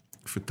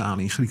vertalen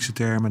in Griekse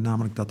termen,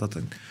 namelijk dat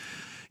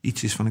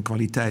iets is van een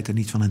kwaliteit en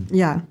niet van een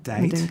tijd.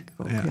 Dat denk ik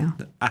ook,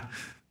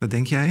 dat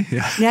denk jij?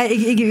 Ja,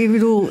 ik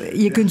bedoel,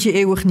 je kunt je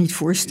eeuwig niet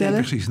voorstellen. Ja,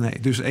 precies, nee.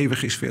 Dus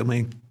eeuwig is veel meer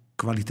een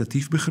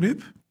kwalitatief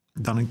begrip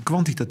dan een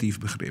kwantitatief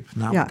begrip.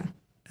 Namelijk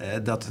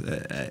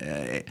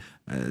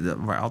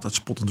waar altijd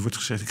spottend wordt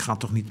gezegd, ik ga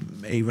toch niet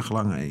eeuwig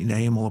lang in de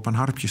hemel op een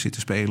harpje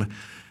zitten spelen.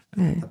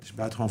 Nee. Dat is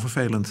buitengewoon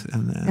vervelend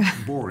en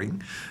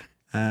boring.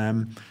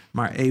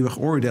 Maar eeuwig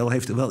oordeel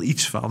heeft er wel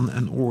iets van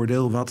een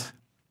oordeel wat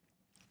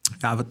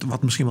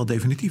misschien wel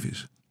definitief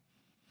is.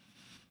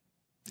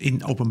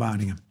 In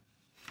openbaringen.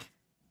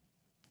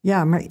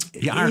 Ja, maar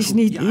is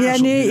niet.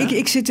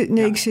 Ik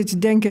zit te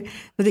denken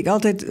dat ik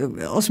altijd,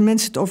 als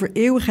mensen het over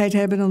eeuwigheid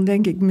hebben, dan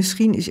denk ik,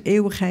 misschien is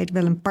eeuwigheid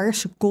wel een paar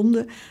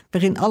seconden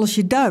waarin alles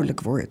je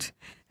duidelijk wordt.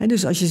 En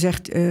dus als je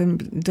zegt,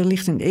 er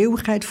ligt een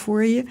eeuwigheid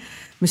voor je,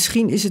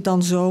 misschien is het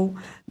dan zo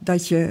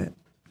dat je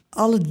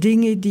alle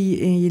dingen die je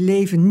in je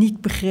leven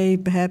niet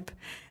begrepen hebt.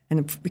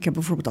 En ik heb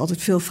bijvoorbeeld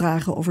altijd veel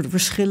vragen over de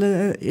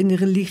verschillen in de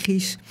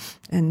religies.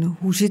 En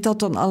hoe zit dat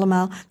dan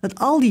allemaal? Dat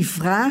al die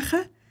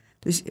vragen,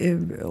 dus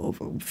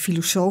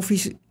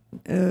filosofisch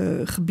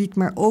gebied,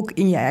 maar ook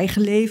in je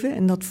eigen leven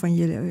en dat van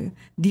je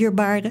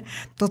dierbaren.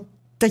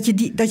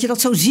 Dat je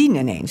dat zou zien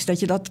ineens, dat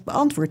je dat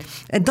beantwoordt.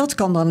 En dat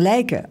kan dan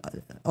lijken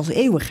als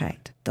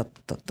eeuwigheid.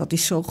 Dat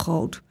is zo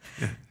groot.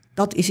 Ja.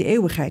 Dat is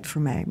eeuwigheid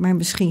voor mij. Maar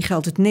misschien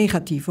geldt het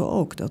negatieve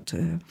ook. Dat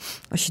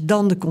als je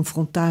dan de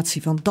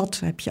confrontatie van dat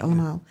heb je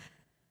allemaal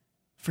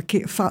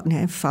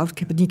fout. Ik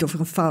heb het niet over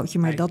een foutje,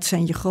 maar dat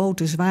zijn je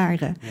grote,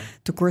 zware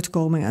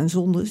tekortkomingen en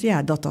zondes.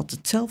 Ja, dat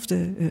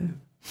hetzelfde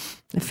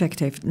effect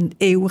heeft. Een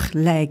eeuwig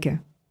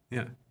lijken.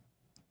 Ja.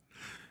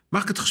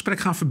 Mag ik het gesprek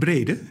gaan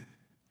verbreden?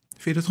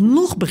 Vind je dat goed?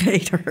 Nog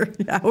breder.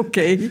 Ja,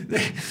 oké.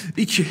 Nee,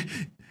 ietsje.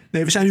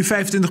 Nee, we zijn nu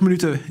 25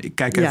 minuten. Ik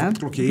kijk even op het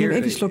klokje.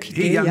 Even een slokje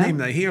thee, neem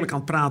heerlijk aan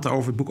het praten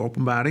over het boek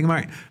Openbaring.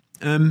 Maar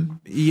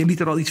je liet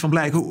er al iets van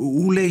blijken.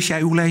 Hoe lees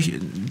je,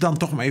 dan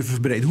toch maar even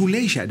verbreden. Hoe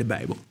lees jij de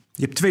Bijbel?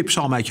 Je hebt 2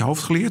 psalmen uit je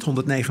hoofd geleerd,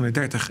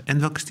 139. En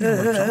welke is die?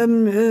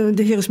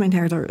 De Heer is mijn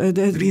herder.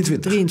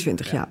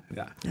 23, ja.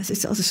 Dat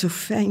is altijd zo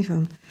fijn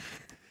van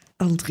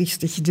Andries,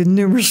 dat je de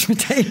nummers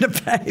meteen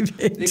erbij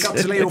weet. Ik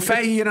had Leo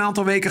Feij hier een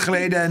aantal weken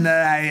geleden en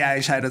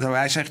hij zei dat ook.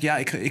 Hij zegt,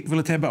 ik wil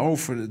het hebben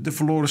over de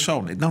verloren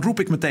zoon. Dan roep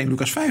ik meteen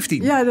Lucas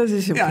 15. Ja, dat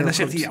is ook heel dan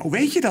zegt hij, hoe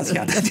weet je dat?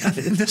 Ja,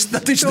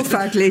 dat is zo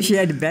vaak lees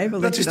jij de Bijbel.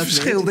 Dat is het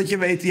verschil, weet. Dat je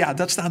weet,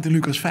 dat staat in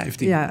Lucas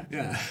 15. Ja.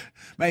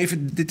 Maar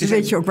even, dit is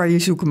weet je ook waar je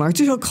zoeken mag. Het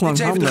is ook gewoon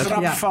handig. Het is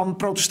even de grap van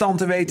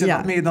protestanten weten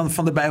wat meer dan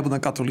van de Bijbel dan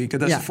katholieken.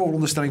 Dat is de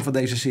vooronderstelling van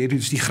deze serie.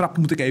 Dus die grap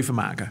moet ik even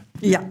maken.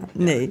 Ja,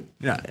 nee.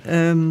 Ja.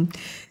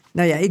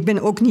 Nou ja, ik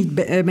ben ook niet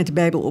met de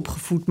Bijbel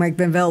opgevoed, maar ik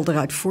ben wel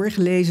eruit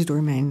voorgelezen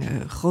door mijn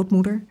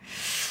grootmoeder.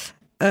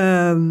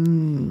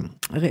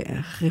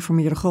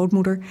 Gereformeerde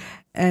grootmoeder.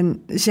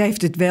 En zij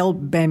heeft het wel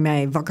bij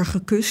mij wakker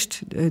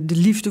gekust, de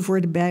liefde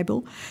voor de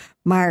Bijbel.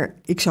 Maar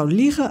ik zou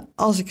liegen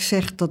als ik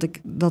zeg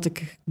dat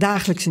ik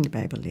dagelijks in de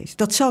Bijbel lees.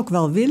 Dat zou ik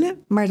wel willen,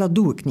 maar dat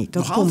doe ik niet.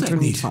 Dat nog komt er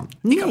niet van.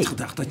 Nee. Ik had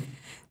gedacht dat...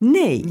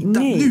 Nee.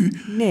 Nu?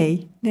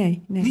 Nee.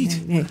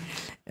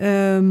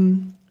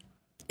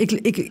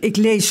 Ik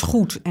lees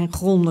goed en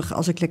grondig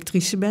als ik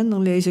lectrice ben.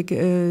 Dan lees ik...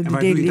 en waar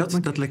doe je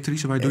dat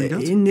lectrice? Waar doe je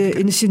dat? In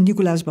de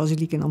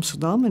Sint-Nicolaasbasiliek in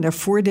Amsterdam. En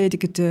daarvoor deed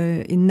ik het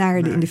in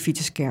Naarden in de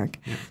Vituskerk.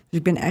 Ja. Dus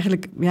ik ben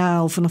eigenlijk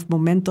al vanaf het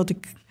moment dat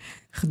ik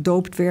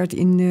gedoopt werd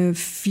in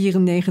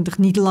 1994...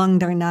 niet lang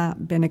daarna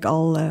ben ik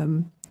al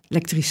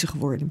lectrice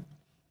geworden.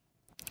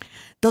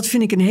 Dat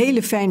vind ik een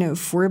hele fijne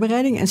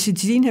voorbereiding. En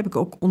sindsdien heb ik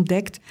ook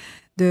ontdekt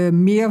de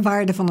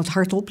meerwaarde van het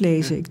hardop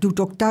lezen. Ik doe het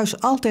ook thuis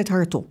altijd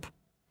hardop.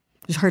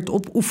 Dus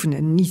hardop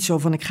oefenen. Niet zo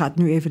van ik ga het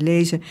nu even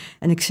lezen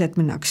en ik zet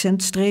mijn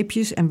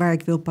accentstreepjes en waar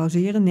ik wil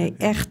pauzeren. Nee,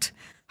 echt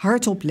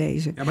hardop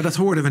lezen. Ja, maar dat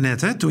hoorden we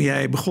net, hè? Toen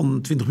jij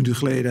begon 20 minuten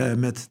geleden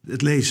met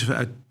het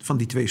lezen van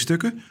die 2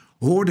 stukken,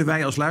 hoorden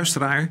wij als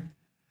luisteraar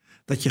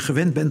dat je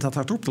gewend bent dat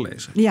hardop te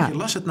lezen. Ja. Je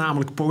las het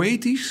namelijk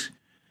poëtisch.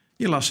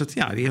 Je las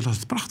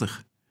het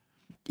prachtig.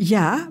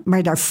 Ja,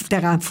 maar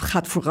daaraan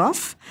gaat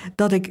vooraf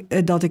dat ik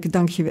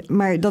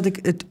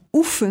het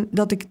oefen,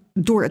 dat ik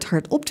door het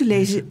hardop te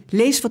lezen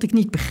lees wat ik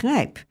niet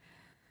begrijp.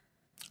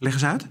 Leg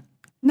eens uit.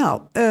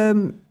 Nou,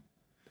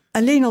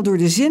 alleen al door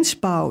de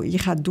zinsbouw. Je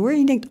gaat door en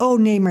je denkt, oh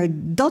nee, maar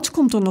dat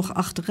komt er nog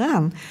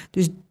achteraan.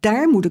 Dus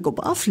daar moet ik op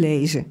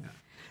aflezen.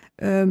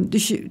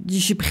 Dus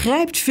je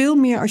begrijpt veel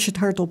meer als je het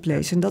hardop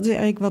leest. En dat is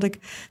eigenlijk wat ik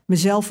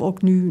mezelf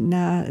ook nu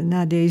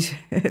na deze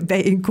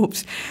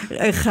bijeenkomst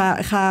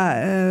ga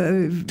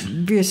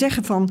weer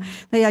zeggen van...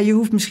 Nou ja, je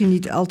hoeft misschien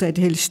niet altijd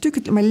hele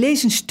stukken... maar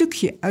lees een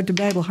stukje uit de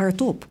Bijbel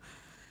hardop.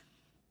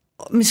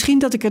 Misschien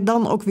dat ik er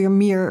dan ook weer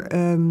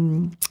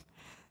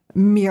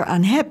meer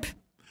aan heb.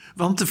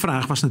 Want de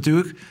vraag was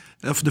natuurlijk...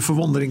 Of de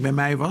verwondering bij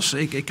mij was...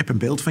 Ik heb een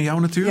beeld van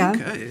jou natuurlijk.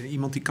 Ja.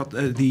 Iemand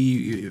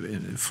die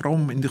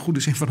vroom in de goede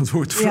zin van het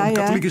woord... vroom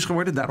katholiek is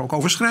geworden, daar ook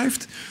over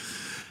schrijft.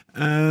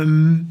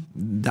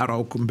 Daar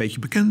ook een beetje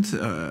bekend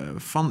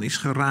van is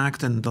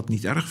geraakt... en dat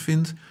niet erg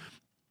vindt.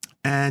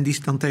 En die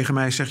dan tegen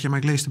mij zegt... ja, maar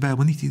ik lees de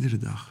Bijbel niet iedere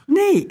dag.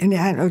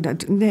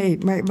 Nee,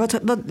 maar wat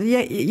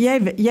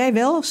jij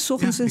wel, 's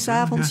ochtends en 's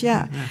avonds,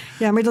 ja.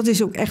 Ja, maar dat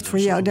is ook echt voor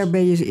jou, daar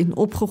ben je in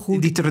opgegroeid.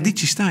 In die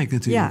traditie sta ik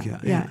natuurlijk,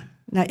 ja.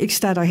 Nou, ik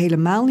sta daar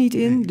helemaal niet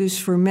in. Nee.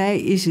 Dus voor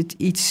mij is het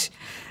iets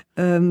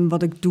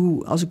wat ik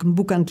doe als ik een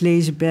boek aan het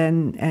lezen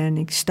ben... en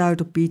ik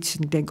stuit op iets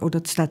en ik denk, oh,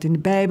 dat staat in de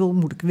Bijbel,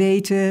 moet ik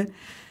weten.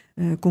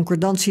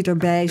 Concordantie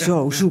erbij,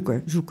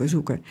 zoeken.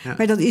 Ja.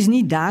 Maar dat is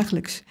niet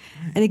dagelijks.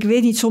 En ik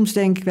weet niet, soms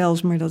denk ik wel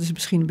eens, maar dat is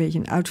misschien een beetje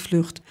een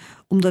uitvlucht...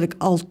 omdat ik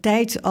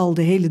altijd al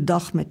de hele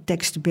dag met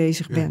teksten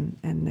bezig ben.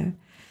 En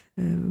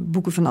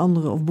boeken van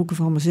anderen of boeken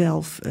van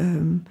mezelf...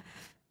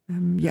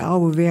 je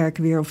oude werk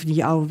weer, of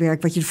je oude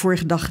werk... wat je de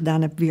vorige dag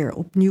gedaan hebt, weer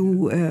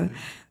opnieuw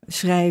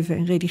schrijven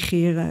en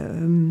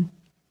redigeren.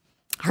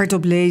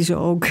 Hardop lezen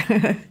ook.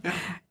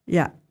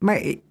 Ja,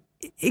 maar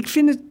ik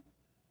vind het...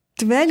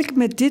 Terwijl ik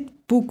met dit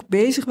boek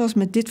bezig was,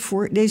 met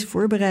deze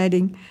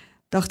voorbereiding...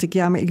 dacht ik,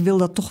 ja, maar ik wil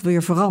dat toch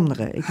weer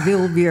veranderen. Ik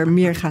wil weer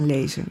meer gaan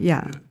lezen,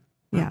 ja.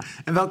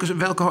 En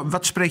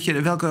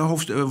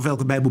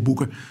welke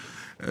Bijbelboeken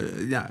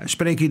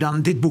spreek je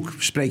dan... Dit boek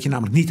spreek je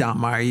namelijk niet aan,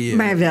 maar...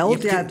 Maar wel,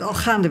 al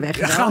gaandeweg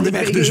wel.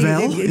 Gaandeweg dus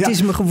wel. Het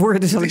is me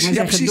geworden, zal ik maar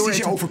zeggen. Precies, het is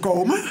je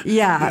overkomen.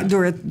 Ja,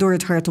 door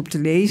het hardop te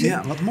lezen.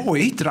 Ja, wat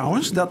mooi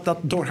trouwens, dat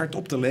door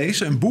hardop te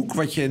lezen... een boek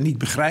wat je niet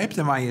begrijpt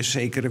en waar je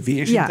zekere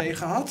weerzin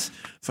tegen had...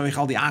 vanwege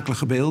al die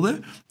akelige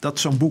beelden... dat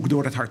zo'n boek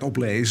door het hardop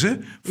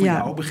lezen voor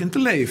jou begint te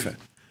leven.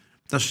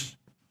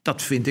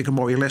 Dat vind ik een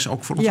mooie les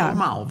ook voor ons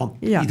allemaal. Want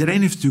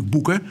iedereen heeft natuurlijk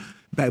boeken,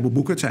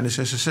 bijbelboeken, het zijn er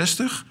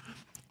 66...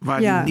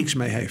 waar hij niks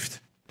mee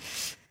heeft.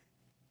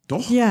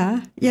 Toch?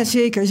 Ja,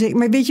 zeker.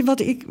 Maar weet je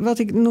wat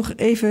ik nog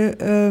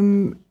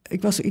even...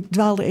 Ik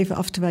dwaalde even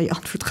af terwijl je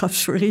antwoord gaf,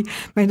 sorry.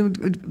 Maar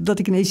dat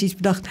ik ineens iets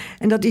bedacht.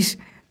 En dat is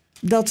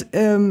dat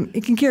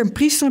ik een keer een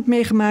priester heb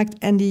meegemaakt...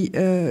 en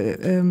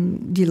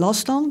die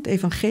las dan, het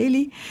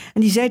evangelie.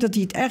 En die zei dat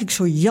hij het eigenlijk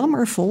zo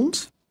jammer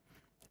vond...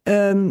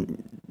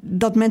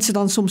 dat mensen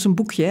dan soms een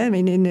boekje... Hè,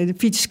 in de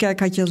Fietskerk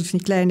had je altijd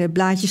die kleine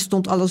blaadjes,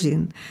 stond alles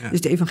in. Ja.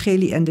 Dus de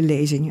evangelie en de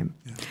lezingen.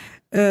 Ja.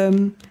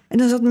 En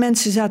dan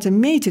zaten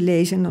mee te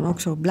lezen en dan ook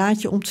zo een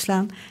blaadje om te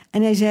slaan.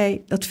 En hij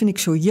zei, dat vind ik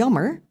zo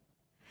jammer.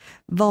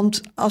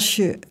 Want als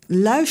je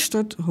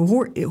luistert,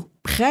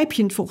 begrijp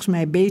je het volgens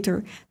mij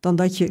beter... dan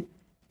dat je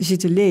zit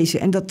te lezen.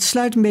 En dat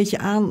sluit een beetje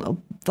aan op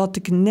wat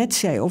ik net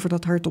zei over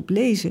dat hardop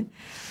lezen...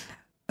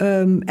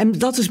 en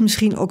dat is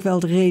misschien ook wel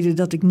de reden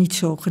dat ik niet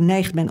zo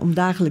geneigd ben om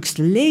dagelijks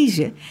te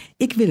lezen.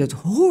 Ik wil het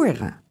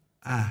horen.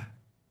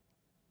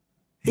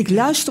 Ik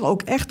luister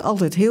ook echt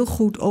altijd heel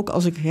goed, ook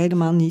als ik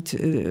helemaal niet...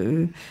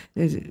 je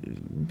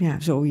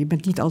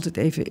bent niet altijd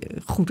even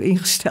goed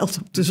ingesteld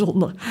op de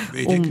zondag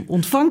om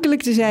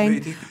ontvankelijk te zijn.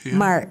 Weet ik, ja.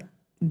 Maar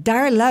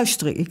daar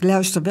luister ik. Ik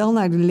luister wel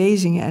naar de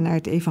lezingen en naar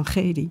het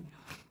evangelie.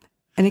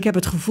 En ik heb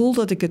het gevoel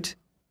dat ik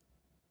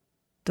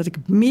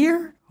het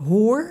meer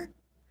hoor...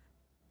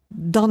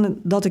 dan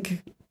dat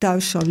ik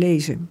thuis zou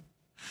lezen.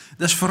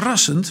 Dat is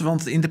verrassend,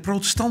 want in de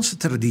protestantse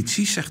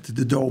traditie zegt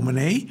de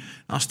dominee...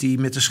 als die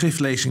met de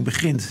schriftlezing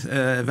begint...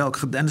 en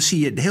dan zie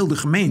je heel de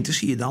gemeente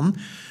zie je dan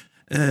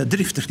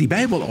driftig die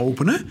Bijbel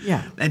openen...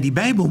 en die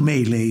Bijbel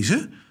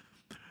meelezen...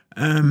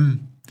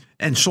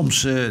 en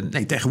soms,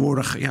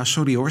 tegenwoordig,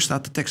 sorry hoor,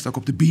 staat de tekst ook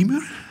op de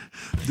beamer.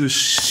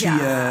 Dus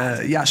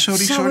sorry.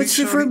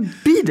 Ze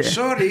verbieden?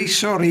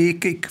 Sorry,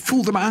 ik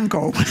voelde me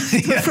aankomen.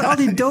 Voor al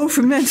die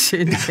dove mensen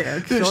in de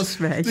kerk, zoals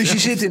wij. Dus je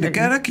zit in de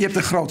kerk, je hebt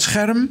een groot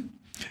scherm...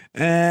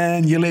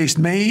 en je leest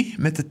mee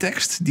met de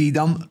tekst die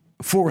dan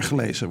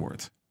voorgelezen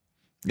wordt.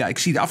 Ja, ik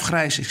zie de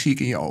afgrijs, zie ik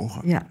in je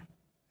ogen.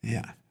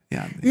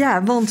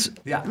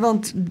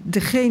 Want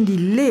degene die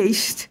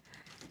leest,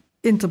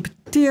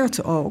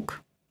 interpreteert ook...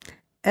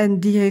 En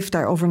die heeft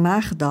daarover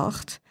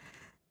nagedacht.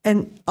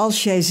 En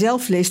als jij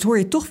zelf leest, hoor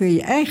je toch weer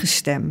je eigen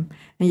stem.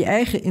 En je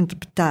eigen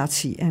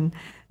interpretatie. En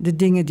de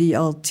dingen die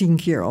al 10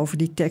 keer over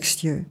die tekst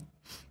je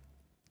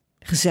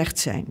gezegd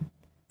zijn.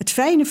 Het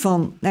fijne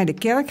van naar de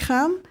kerk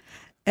gaan...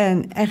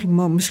 en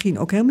eigenlijk misschien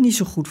ook helemaal niet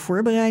zo goed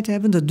voorbereid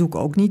hebben... dat doe ik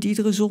ook niet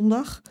iedere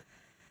zondag...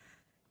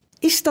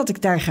 is dat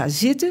ik daar ga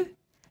zitten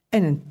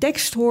en een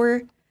tekst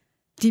hoor...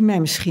 die mij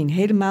misschien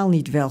helemaal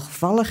niet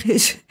welgevallig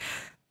is.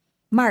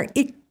 Maar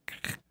ik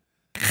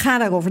ga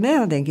daarover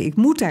nadenken. Ik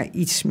moet daar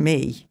iets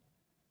mee.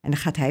 En dan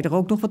gaat hij er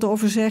ook nog wat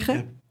over zeggen.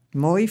 Ja.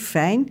 Mooi,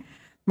 fijn.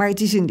 Maar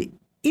het is in de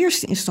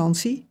eerste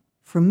instantie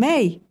voor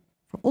mij,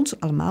 voor ons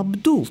allemaal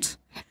bedoeld.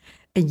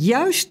 En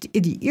juist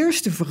in die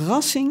eerste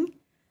verrassing,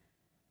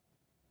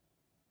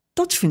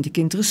 dat vind ik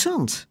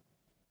interessant.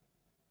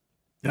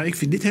 Ja, ik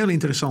vind dit heel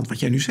interessant wat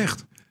jij nu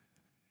zegt.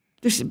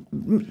 Dus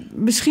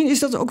misschien is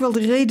dat ook wel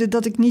de reden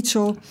dat ik niet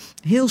zo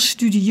heel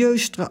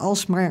studieus er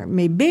alsmaar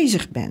mee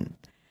bezig ben.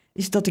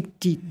 Is dat ik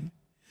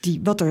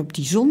wat er op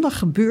die zondag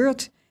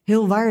gebeurt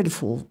heel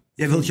waardevol.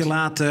 Jij wilt je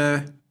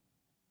laten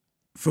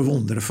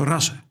verwonderen,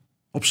 verrassen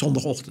op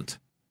zondagochtend.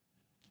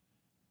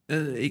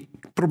 Ik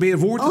probeer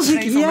woord te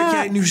geven aan wat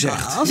jij nu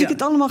zegt. Als ik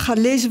het allemaal ga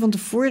lezen van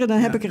tevoren, dan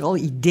heb ik er al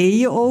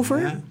ideeën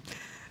over.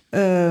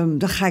 Ja.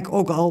 Dan ga ik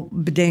ook al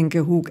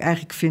bedenken hoe ik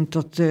eigenlijk vind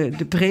dat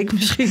de preek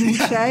misschien moet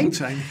zijn. Moet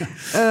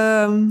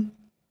zijn.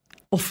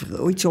 Of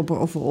iets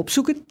over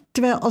opzoeken.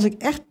 Terwijl als ik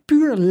echt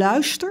puur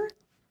luister...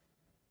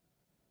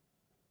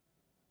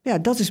 Ja,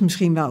 dat is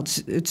misschien wel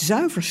het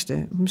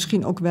zuiverste.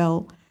 Misschien ook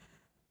wel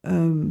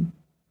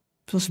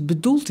zoals het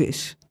bedoeld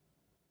is.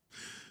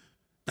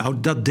 Nou,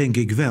 dat denk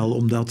ik wel,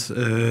 omdat,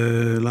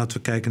 laten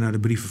we kijken naar de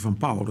brieven van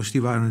Paulus.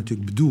 Die waren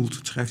natuurlijk bedoeld,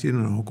 dat schrijft hij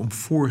dan ook, om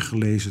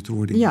voorgelezen te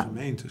worden in de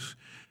gemeentes.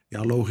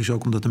 Ja, logisch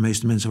ook, omdat de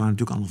meeste mensen waren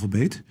natuurlijk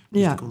analfabeet.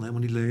 Dus die konden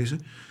helemaal niet lezen.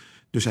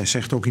 Dus hij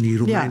zegt ook in die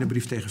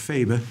Romeinenbrief tegen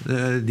Febe,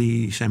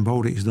 die zijn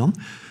bode is dan...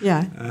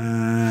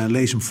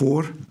 lees hem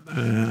voor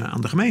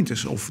aan de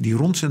gemeentes. Of die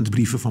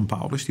rondzendbrieven van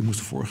Paulus, die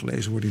moesten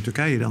voorgelezen worden in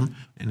Turkije dan...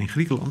 en in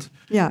Griekenland,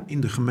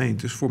 in de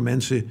gemeentes... voor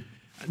mensen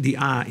die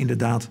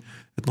inderdaad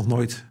het nog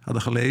nooit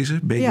hadden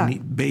gelezen...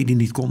 B, die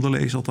niet konden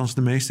lezen, althans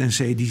de meeste... en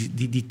C,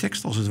 die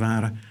tekst als het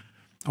ware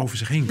over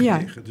zich heen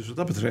kregen. Ja. Dus wat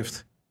dat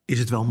betreft is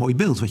het wel een mooi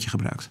beeld wat je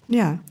gebruikt.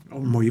 Ja.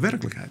 Een mooie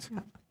werkelijkheid.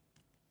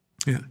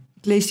 Ja.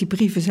 Ik lees die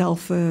brieven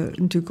zelf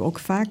natuurlijk ook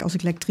vaak als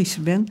ik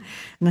lectrice ben. En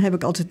dan heb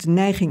ik altijd de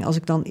neiging, als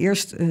ik dan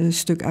eerst een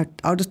stuk uit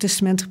het Oude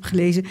Testament heb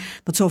gelezen,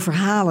 wat zo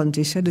verhalend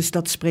is. Hè, dus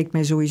dat spreekt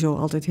mij sowieso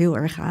altijd heel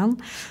erg aan.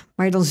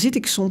 Maar dan zit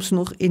ik soms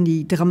nog in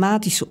die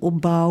dramatische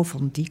opbouw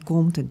van die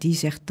komt en die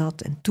zegt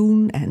dat en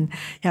toen. En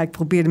ja, ik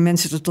probeer de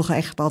mensen er toch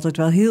echt altijd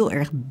wel heel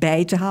erg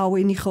bij te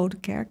houden in die grote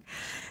kerk.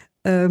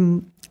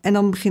 En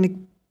dan begin ik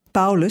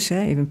Paulus,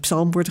 hè, even een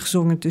psalm wordt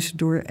gezongen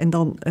tussendoor. En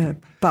dan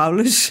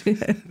Paulus.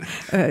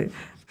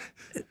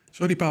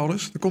 Sorry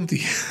Paulus, daar komt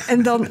hij.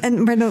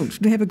 Maar dan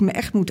heb ik me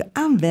echt moeten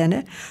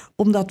aanwennen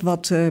om dat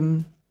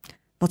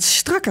wat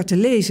strakker te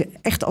lezen.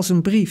 Echt als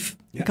een brief.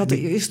 Ja, ik had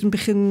eerst een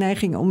begin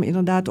neiging om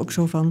inderdaad ook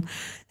zo van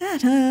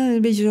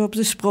een beetje zo op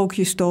de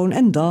sprookjestoon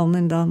en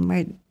dan.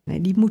 Maar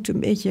nee, die moet een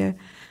beetje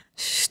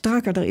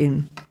strakker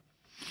erin.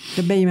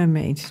 Daar ben je met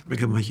me eens. Ben ik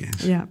helemaal met je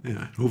eens. Ja.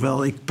 Ja.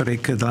 Hoewel ik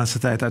preek de laatste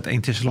tijd uit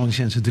 1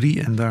 Thessalonicenzen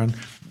 3. En daar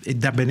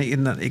ben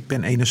ik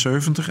ben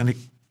 71 en ik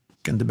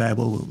ken de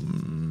Bijbel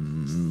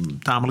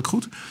tamelijk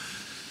goed.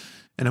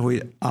 En dan word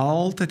je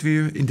altijd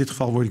weer, in dit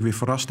geval word ik weer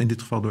verrast. In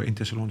dit geval door 1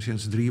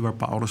 Thessalonicenzen 3, waar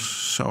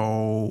Paulus zo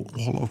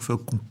ongelooflijk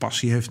veel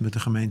compassie heeft met de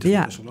gemeente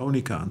van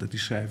Thessalonica. Dat hij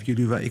schrijft,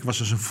 ik was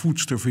als een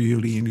voedster voor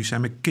jullie en jullie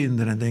zijn mijn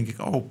kinderen. En dan denk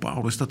ik, oh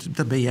Paulus,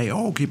 dat ben jij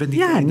ook. Je bent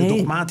niet de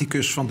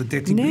dogmaticus van de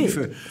 13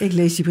 brieven. Ik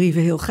lees die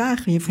brieven heel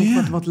graag. En je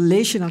vroeg, wat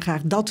lees je dan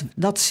graag?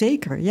 Dat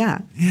zeker,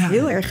 ja.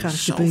 Heel erg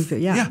graag de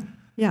brieven, ja.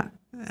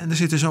 En er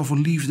zit zoveel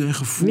liefde en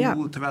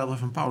gevoel, terwijl we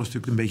van Paulus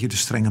natuurlijk een beetje de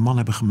strenge man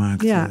hebben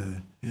gemaakt. Ja.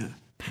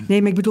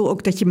 Nee, maar ik bedoel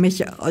ook dat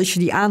je als je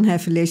die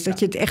aanheffen leest, dat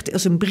je het echt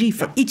als een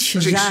brief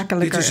ietsje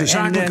zakelijker. Dit is een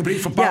zakelijke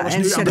brief van Paulus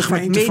nu aan de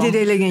gemeente van.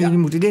 Mededelingen en jullie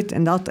moeten dit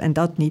en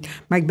dat niet.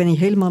 Maar ik ben het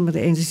helemaal met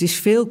eens. Het is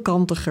veel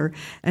kantiger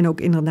en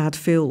ook inderdaad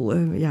veel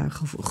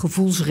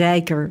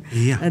gevoelsrijker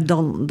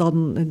dan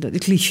het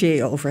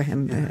cliché over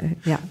hem.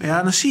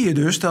 Ja, dan zie je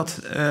dus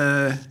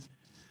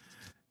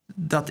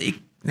dat ik...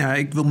 Ja,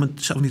 ik wil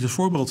mezelf niet als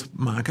voorbeeld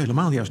maken,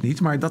 helemaal juist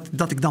niet. Maar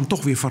dat ik dan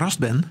toch weer verrast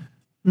ben,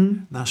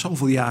 na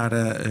zoveel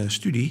jaren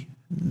studie,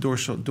 door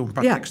een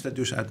paar teksten,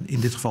 dus in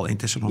dit geval 1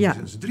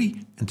 Thessalonicenzen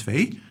 3 en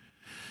 2.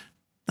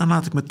 Dan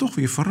laat ik me toch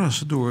weer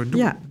verrassen door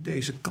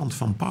deze kant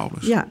van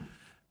Paulus. Ja.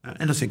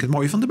 En dat vind ik het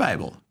mooie van de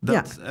Bijbel.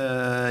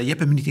 Je hebt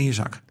hem niet in je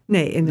zak.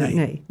 Nee,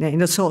 en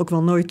dat zal ook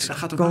wel nooit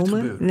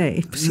komen.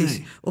 Nee, precies.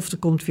 Nee. Of er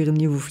komt weer een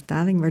nieuwe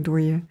vertaling,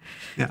 waardoor je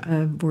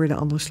woorden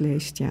anders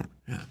leest, ja.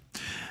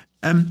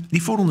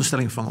 Die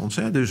vooronderstelling van ons,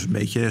 dus een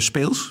beetje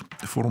speels.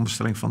 De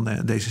vooronderstelling van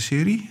deze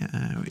serie.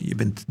 Je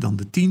bent dan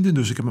de 10e,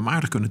 dus ik heb hem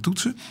aardig kunnen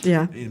toetsen.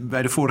 Ja.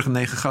 Bij de vorige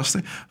 9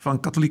 gasten. Van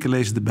katholieken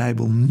lezen de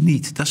Bijbel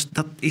niet.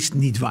 Dat is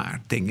niet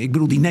waar, denk ik. Ik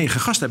bedoel, die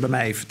 9 gasten hebben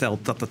mij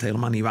verteld dat dat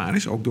helemaal niet waar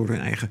is. Ook door hun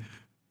eigen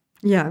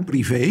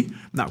privé.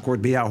 Nou, ik hoor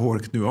het bij jou, hoor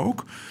ik het nu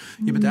ook.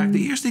 Je bent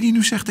eigenlijk de eerste die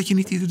nu zegt dat je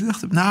niet iedere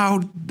dag hebt.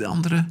 Nou, de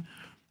andere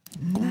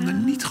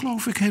konden niet,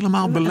 geloof ik,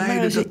 helemaal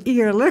beleiden. Dat is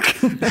eerlijk.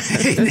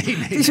 Nee.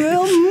 Het is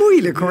wel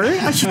moeilijk, hoor.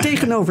 Als je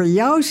tegenover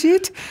jou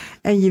zit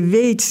en je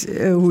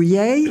weet hoe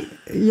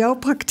jouw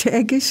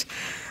praktijk is,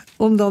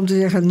 om dan te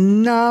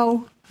zeggen,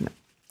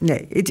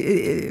 nee.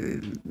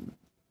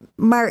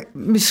 Maar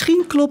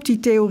misschien klopt die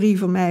theorie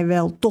van mij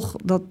wel toch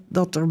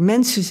dat er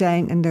mensen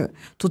zijn, en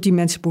tot die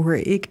mensen behoor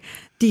ik,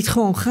 die het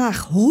gewoon graag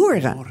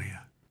horen.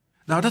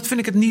 Nou, dat vind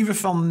ik het nieuwe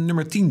van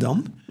nummer 10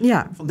 dan.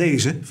 Ja. Van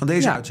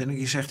deze uitzending.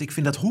 Je zegt, ik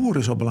vind dat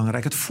horen zo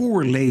belangrijk. Het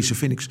voorlezen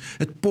vind ik,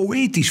 het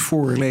poëtisch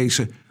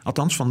voorlezen.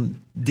 Althans, van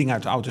dingen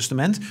uit het Oude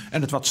Testament.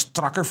 En het wat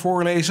strakker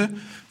voorlezen.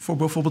 Voor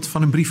bijvoorbeeld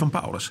van een brief van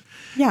Paulus.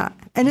 Ja,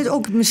 en het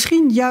ook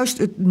misschien juist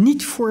het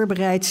niet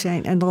voorbereid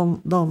zijn en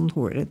dan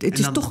horen. Het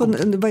is toch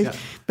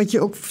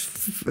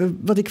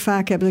wat ik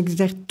vaak heb. Dat ik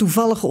zeg,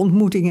 toevallige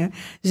ontmoetingen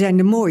zijn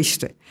de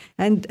mooiste.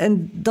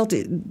 En dat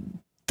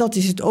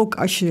is het ook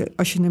als je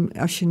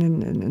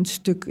een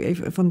stuk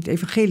even van het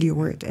evangelie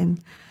hoort. En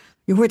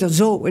je hoort dat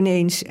zo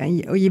ineens en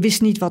je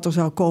wist niet wat er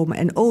zou komen.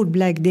 En het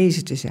blijkt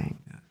deze te zijn.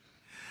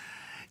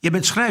 Je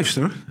bent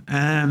schrijfster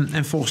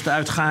en volgens de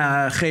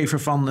uitgever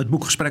van het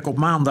boek Gesprek op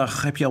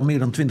Maandag heb je al meer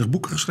dan 20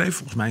 boeken geschreven.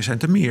 Volgens mij zijn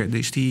het er meer.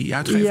 Is die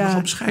uitgever nog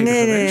op bescheiden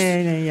geweest?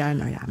 Nee,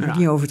 moet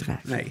niet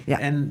overdrijven. Nee. Ja.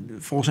 En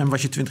volgens hem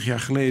was je 20 jaar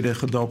geleden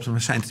gedoopt. En we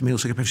zijn het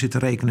inmiddels, ik heb even zitten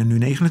rekenen, nu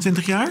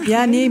 29 jaar?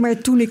 Ja, nee,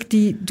 maar toen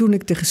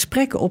ik de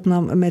gesprekken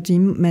opnam met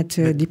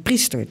die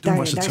priester. Toen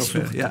was het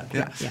zover.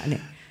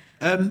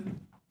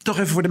 Toch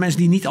even voor de mensen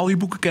die niet al je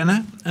boeken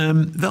kennen.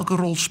 Welke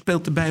rol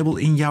speelt de Bijbel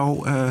in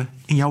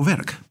jouw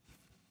werk?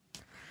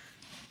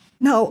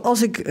 Nou,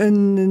 als ik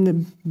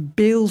een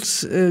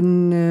beeld,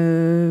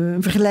 een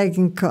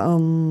vergelijking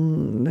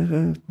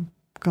kan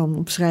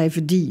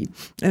opschrijven die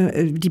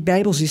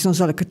bijbels is, dan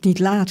zal ik het niet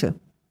laten.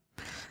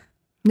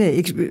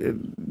 Nee,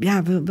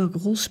 welke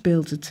rol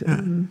speelt het?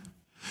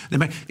 Nee,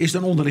 maar is er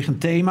een onderliggend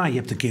thema? Je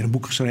hebt een keer een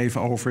boek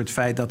geschreven over het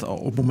feit dat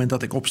op het moment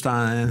dat ik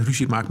opsta en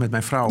ruzie maak met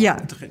mijn vrouw,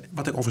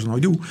 wat ik overigens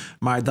nooit doe,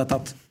 maar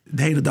dat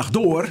de hele dag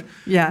door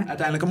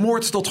uiteindelijk een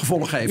moord tot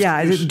gevolg heeft.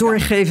 Ja, dus, het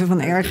doorgeven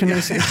van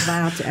ergernis en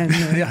kwaad. En,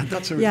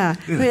 dat soort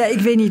Nou ja, ik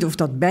weet niet of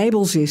dat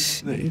bijbels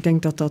is. Nee. Ik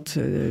denk dat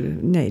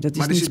nee, dat is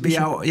maar niet zit bij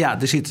jou, je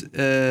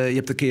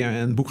hebt een keer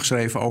een boek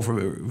geschreven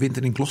over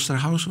Winter in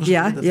Klosterhuis. Dat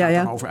gaat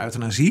dan over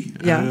euthanasie.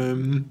 Ja.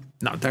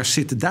 Nou, daar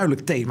zitten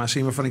duidelijk thema's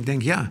in waarvan ik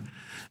denk,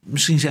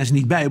 misschien zijn ze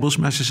niet bijbels,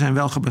 maar ze zijn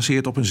wel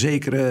gebaseerd op een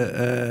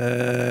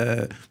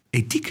zekere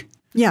ethiek.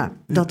 Ja,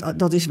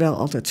 dat is wel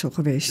altijd zo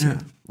geweest. Ja.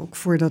 Ook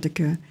voordat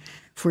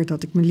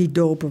ik me liet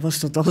dopen, was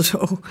dat al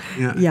zo.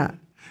 Ja.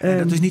 En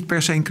dat is niet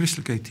per se een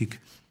christelijke ethiek.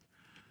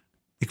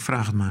 Ik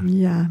vraag het maar.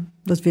 Ja,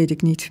 dat weet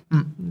ik niet.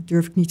 Dat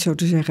durf ik niet zo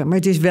te zeggen. Maar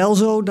het is wel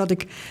zo dat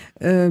ik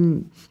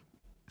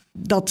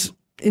dat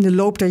in de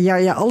loop der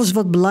jaren, alles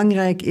wat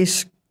belangrijk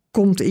is,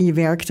 komt in je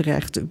werk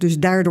terecht. Dus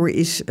daardoor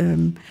is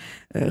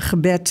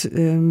gebed,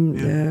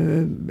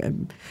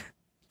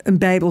 een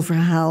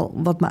bijbelverhaal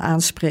wat me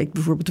aanspreekt,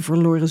 bijvoorbeeld de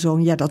verloren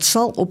zoon. Ja, dat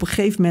zal op een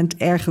gegeven moment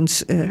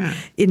ergens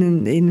in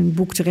een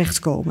boek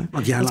terechtkomen.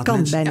 Want jij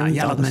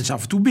laat mensen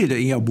af en toe bidden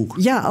in jouw boek.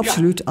 Ja,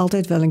 absoluut. Ja.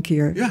 Altijd wel een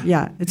keer.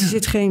 Ja. Het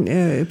zit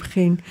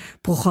geen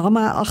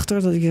programma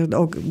achter dat ik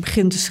ook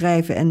begin te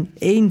schrijven en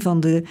 1 van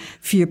de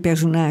 4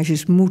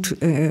 personages moet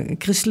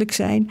christelijk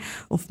zijn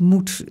of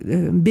moet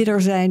een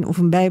bidder zijn of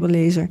een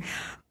bijbellezer.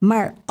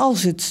 Maar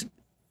als het,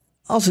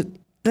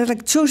 laat ik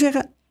het zo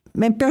zeggen,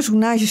 mijn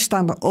personages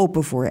staan er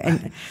open voor. En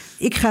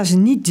ik ga ze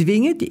niet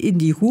dwingen in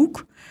die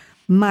hoek.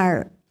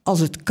 Maar als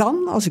het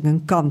kan, als ik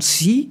een kans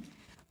zie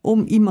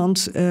om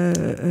iemand...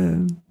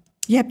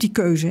 je hebt die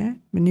keuze, hè? Ik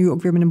ben nu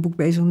ook weer met een boek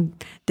bezig. Dan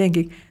denk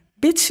ik,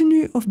 bid ze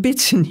nu of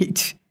bid ze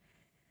niet?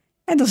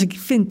 En als ik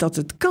vind dat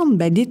het kan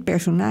bij dit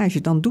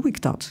personage, dan doe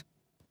ik dat.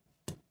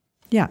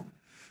 Ja.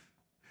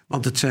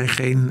 Want het zijn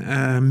geen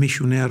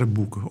missionaire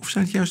boeken. Of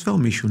zijn het juist wel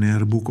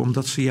missionaire boeken?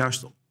 Omdat ze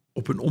juist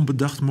op een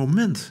onbedacht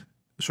moment,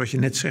 zoals je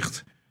net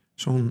zegt,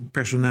 zo'n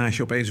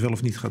personage opeens wel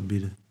of niet gaat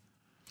bidden.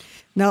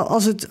 Nou,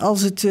 als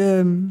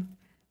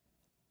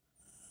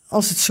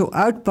het zo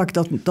uitpakt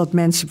dat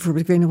mensen,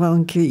 bijvoorbeeld, ik weet nog wel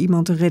een keer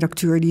een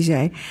redacteur die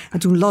zei, en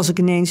toen las ik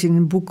ineens in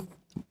een boek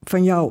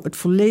van jou het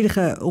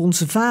volledige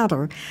Onze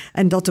Vader,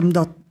 en dat hem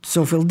dat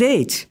zoveel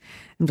deed.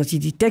 Omdat hij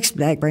die tekst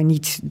blijkbaar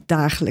niet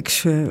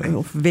dagelijks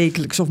of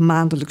wekelijks of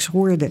maandelijks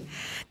hoorde.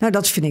 Nou,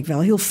 dat vind ik wel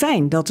heel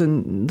fijn, dat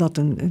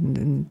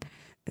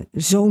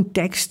zo'n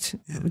tekst,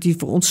 die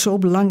voor ons zo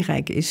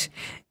belangrijk is,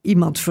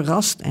 iemand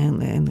verrast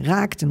en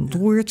raakt en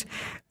ontroert.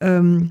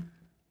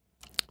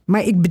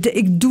 Maar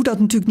ik doe dat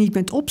natuurlijk niet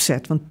met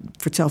opzet. Want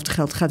voor hetzelfde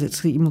geld gaat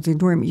het iemand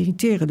enorm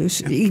irriteren.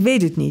 Dus ik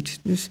weet het niet.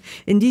 Dus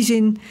in die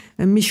zin,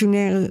 een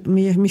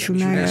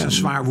missionair is een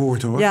zwaar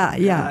woord, hoor.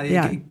 Ja.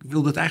 Ik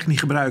wilde het eigenlijk niet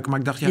gebruiken, maar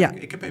ik dacht,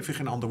 ik heb even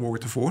geen ander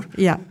woord ervoor.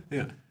 Ja.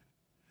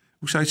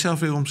 Hoe zou je het zelf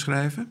willen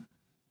omschrijven?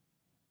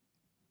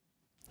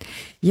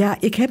 Ja,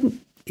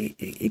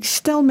 ik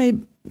stel me...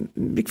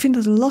 Ik vind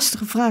dat een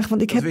lastige vraag.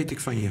 Want dat weet ik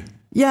van je.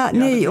 Ja,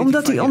 nee,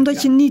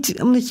 omdat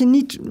je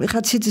niet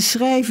gaat zitten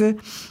schrijven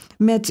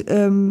met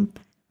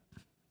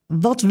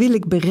wat wil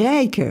ik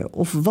bereiken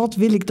of wat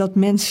wil ik dat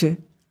mensen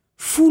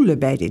voelen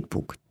bij dit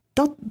boek.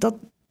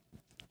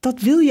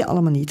 Dat wil je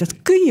allemaal niet.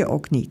 Dat kun je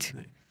ook niet.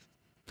 Nee.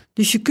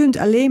 Dus je kunt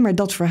alleen maar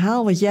dat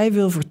verhaal wat jij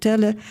wil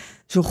vertellen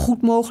zo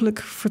goed mogelijk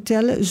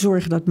vertellen.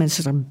 Zorgen dat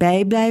mensen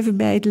erbij blijven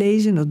bij het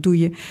lezen. En dat doe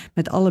je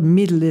met alle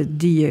middelen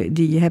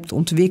die je hebt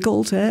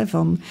ontwikkeld. Hè,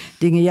 van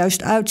dingen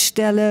juist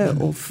uitstellen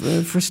of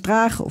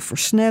verstragen of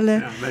versnellen.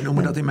 Ja, wij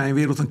noemen dat in mijn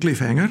wereld een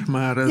cliffhanger.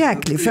 Maar,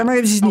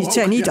 cliffhangers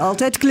zijn niet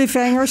altijd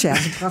cliffhangers. Ja, dat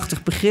is een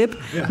prachtig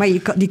begrip. Ja. Maar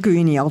die kun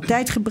je niet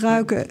altijd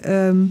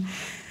gebruiken.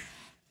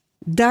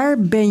 Daar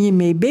ben je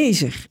mee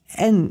bezig.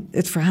 En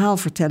het verhaal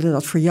vertellen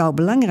dat voor jou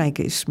belangrijk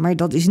is. Maar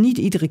dat is niet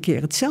iedere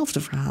keer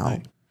hetzelfde verhaal.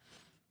 Nee.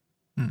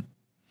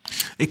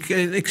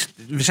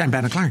 We zijn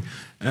bijna klaar.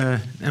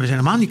 En we zijn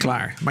helemaal niet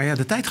klaar. Maar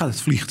de tijd gaat,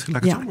 het vliegt.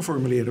 Laat ik het zo maar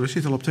formuleren. We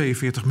zitten al op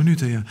 42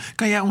 minuten. Ja.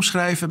 Kan jij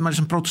omschrijven, maar dat is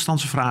een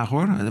protestantse vraag,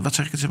 hoor. Wat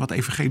zeg ik? Het is een wat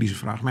evangelische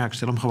vraag. Maar ik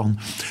stel hem gewoon.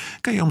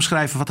 Kan je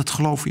omschrijven wat het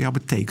geloof voor jou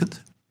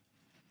betekent?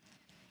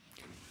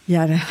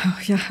 Ja,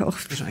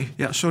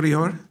 sorry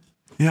hoor.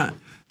 Ja,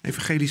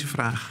 evangelische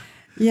vraag.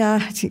 Ja,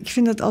 ik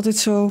vind dat altijd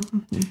zo.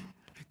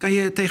 Kan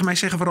je tegen mij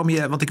zeggen waarom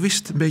je... Want ik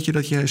wist een beetje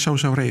dat je zo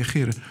zou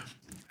reageren.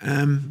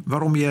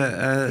 Waarom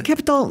je... Ik heb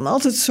het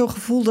altijd zo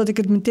gevoel dat ik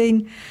het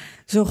meteen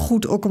zo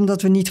goed... ook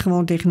omdat we niet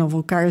gewoon tegenover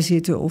elkaar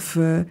zitten... of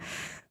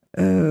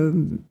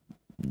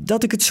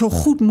dat ik het zo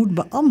goed moet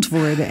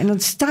beantwoorden. En dan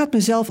staat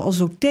mezelf al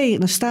zo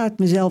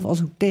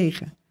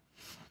tegen.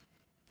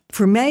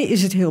 Voor mij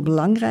is het heel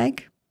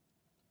belangrijk.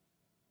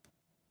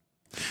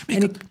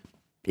 En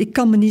ik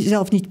kan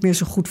mezelf niet meer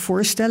zo goed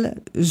voorstellen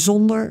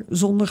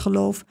zonder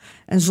geloof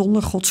en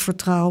zonder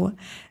godsvertrouwen.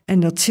 En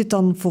dat zit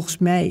dan volgens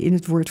mij in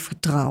het woord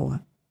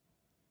vertrouwen.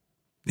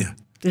 Ja.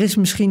 Er is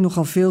misschien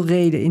nogal veel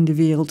reden in de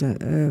wereld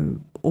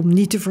om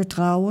niet te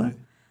vertrouwen. Nee.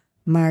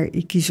 Maar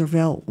ik kies er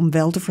wel om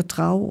wel te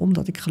vertrouwen,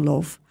 omdat ik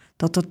geloof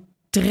dat dat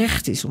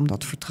terecht is om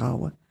dat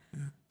vertrouwen.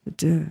 Ja.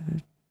 hebben.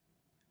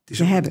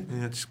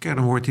 Het is het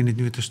kernwoord in het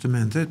Nieuwe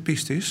Testament. Hè? Het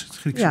pistis, het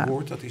Griekse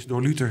woord, dat is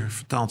door Luther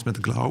vertaald met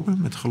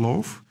glauben, met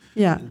geloof.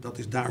 Ja. En dat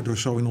is daardoor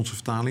zo in onze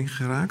vertaling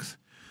geraakt.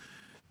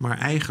 Maar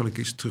eigenlijk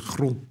is de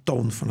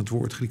grondtoon van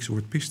het Griekse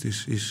woord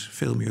pistis is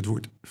veel meer het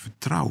woord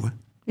vertrouwen.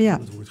 Ja.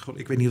 Het woord,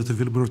 ik weet niet wat de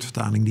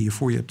Willebroord-vertaling die je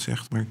voor je hebt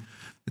zegt, maar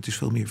het is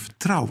veel meer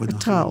vertrouwen.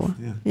 Vertrouwen,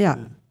 dan ja.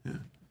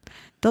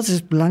 Dat is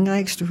het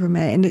belangrijkste voor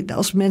mij. En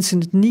als mensen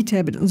het niet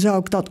hebben, dan zou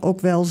ik dat ook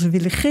wel ze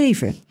willen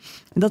geven.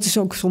 En dat is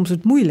ook soms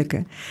het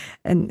moeilijke.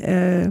 En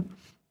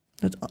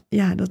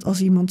dat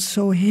als iemand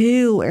zo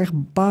heel erg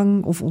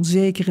bang of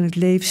onzeker in het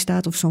leven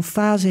staat of zo'n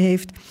fase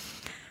heeft,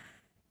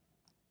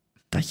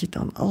 dat je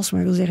dan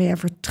alsmaar wil zeggen,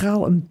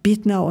 vertrouw en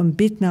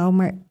bid nou.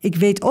 Maar ik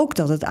weet ook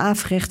dat het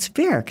averechts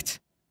werkt.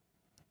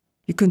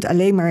 Je kunt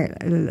alleen maar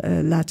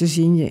laten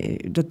zien,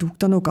 dat doe ik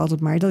dan ook altijd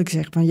maar, dat ik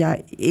zeg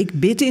van ik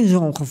bid in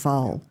zo'n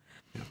geval.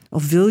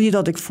 Of wil je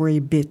dat ik voor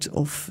je bid?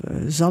 Of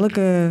zal ik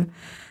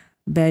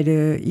bij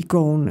de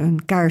icoon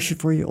een kaarsje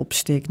voor je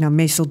opsteken? Nou,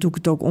 meestal doe ik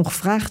het ook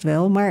ongevraagd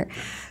wel, maar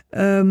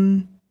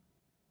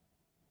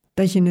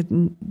dat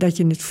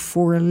je het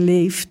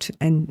voorleeft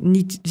en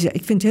niet.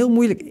 Ik vind het heel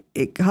moeilijk.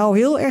 Ik hou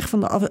heel erg van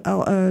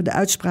de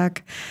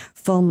uitspraak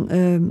van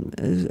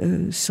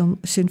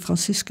Sint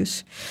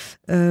Franciscus.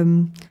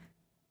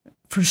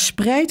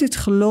 Verspreid het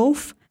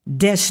geloof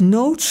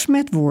desnoods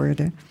met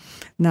woorden.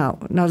 Nou,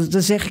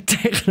 dat zeg ik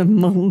tegen een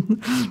man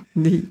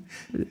die.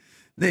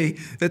 Nee,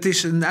 het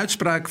is een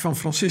uitspraak van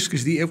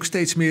Franciscus die ook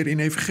steeds meer in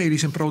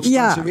evangelische en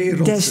protestantse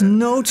wereld.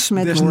 Desnoods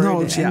met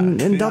woorden.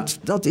 Ja. En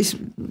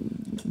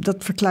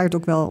dat verklaart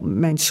ook wel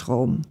mijn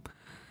schroom.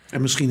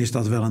 En misschien is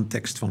dat wel een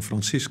tekst van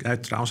Franciscus.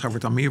 Trouwens,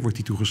 aan Meer wordt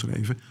die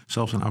toegeschreven,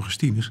 zelfs aan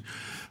Augustinus.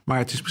 Maar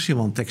het is misschien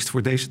wel een tekst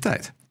voor deze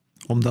tijd.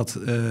 Omdat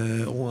we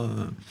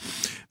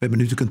hebben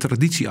nu natuurlijk een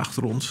traditie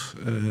achter ons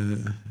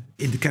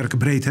in de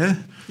kerkenbreed, hè?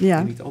 Ja.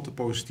 Die niet al te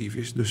positief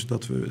is. Dus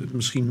dat we het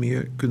misschien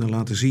meer kunnen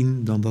laten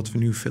zien dan dat we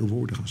nu veel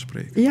woorden gaan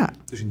spreken. Ja.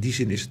 Dus in die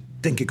zin is het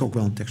denk ik ook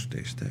wel een tekst voor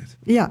deze tijd.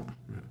 Ja.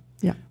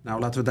 Nou,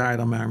 laten we daar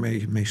dan maar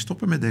mee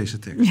stoppen met deze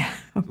tekst. Ja,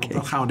 okay. Want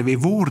dan gaan we er weer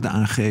woorden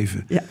aan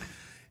geven. Ja.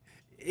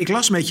 Ik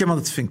las met je, want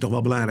dat vind ik toch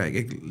wel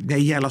belangrijk.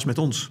 Jij las met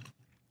ons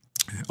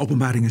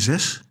Openbaringen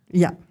 6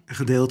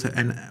 gedeelte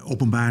en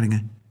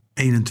Openbaringen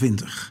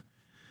 21.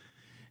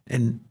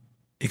 En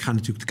ik ga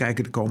natuurlijk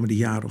kijken de komende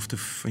jaren of er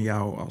van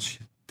jou, als je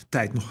de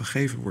tijd nog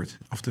gegeven wordt,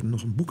 of er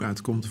nog een boek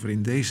uitkomt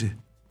waarin deze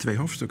 2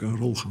 hoofdstukken een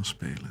rol gaan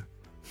spelen.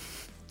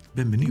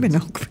 Ben benieuwd. Ik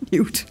ben ook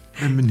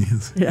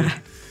benieuwd. Ja.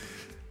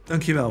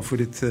 Dankjewel voor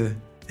dit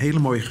hele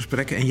mooie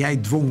gesprek. En jij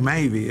dwong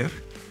mij weer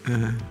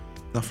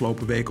de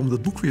afgelopen week om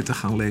dat boek weer te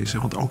gaan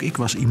lezen. Want ook ik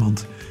was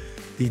iemand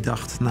die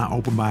dacht na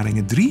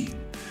Openbaringen 3,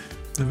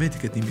 dan weet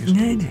ik het niet meer zo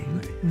Nee.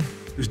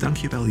 Dus dank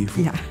je wel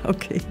hiervoor. Ja,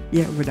 oké.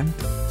 Ja,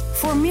 bedankt.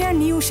 Voor meer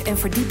nieuws en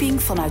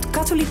verdieping vanuit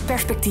katholiek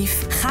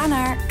perspectief, ga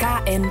naar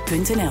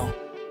kn.nl.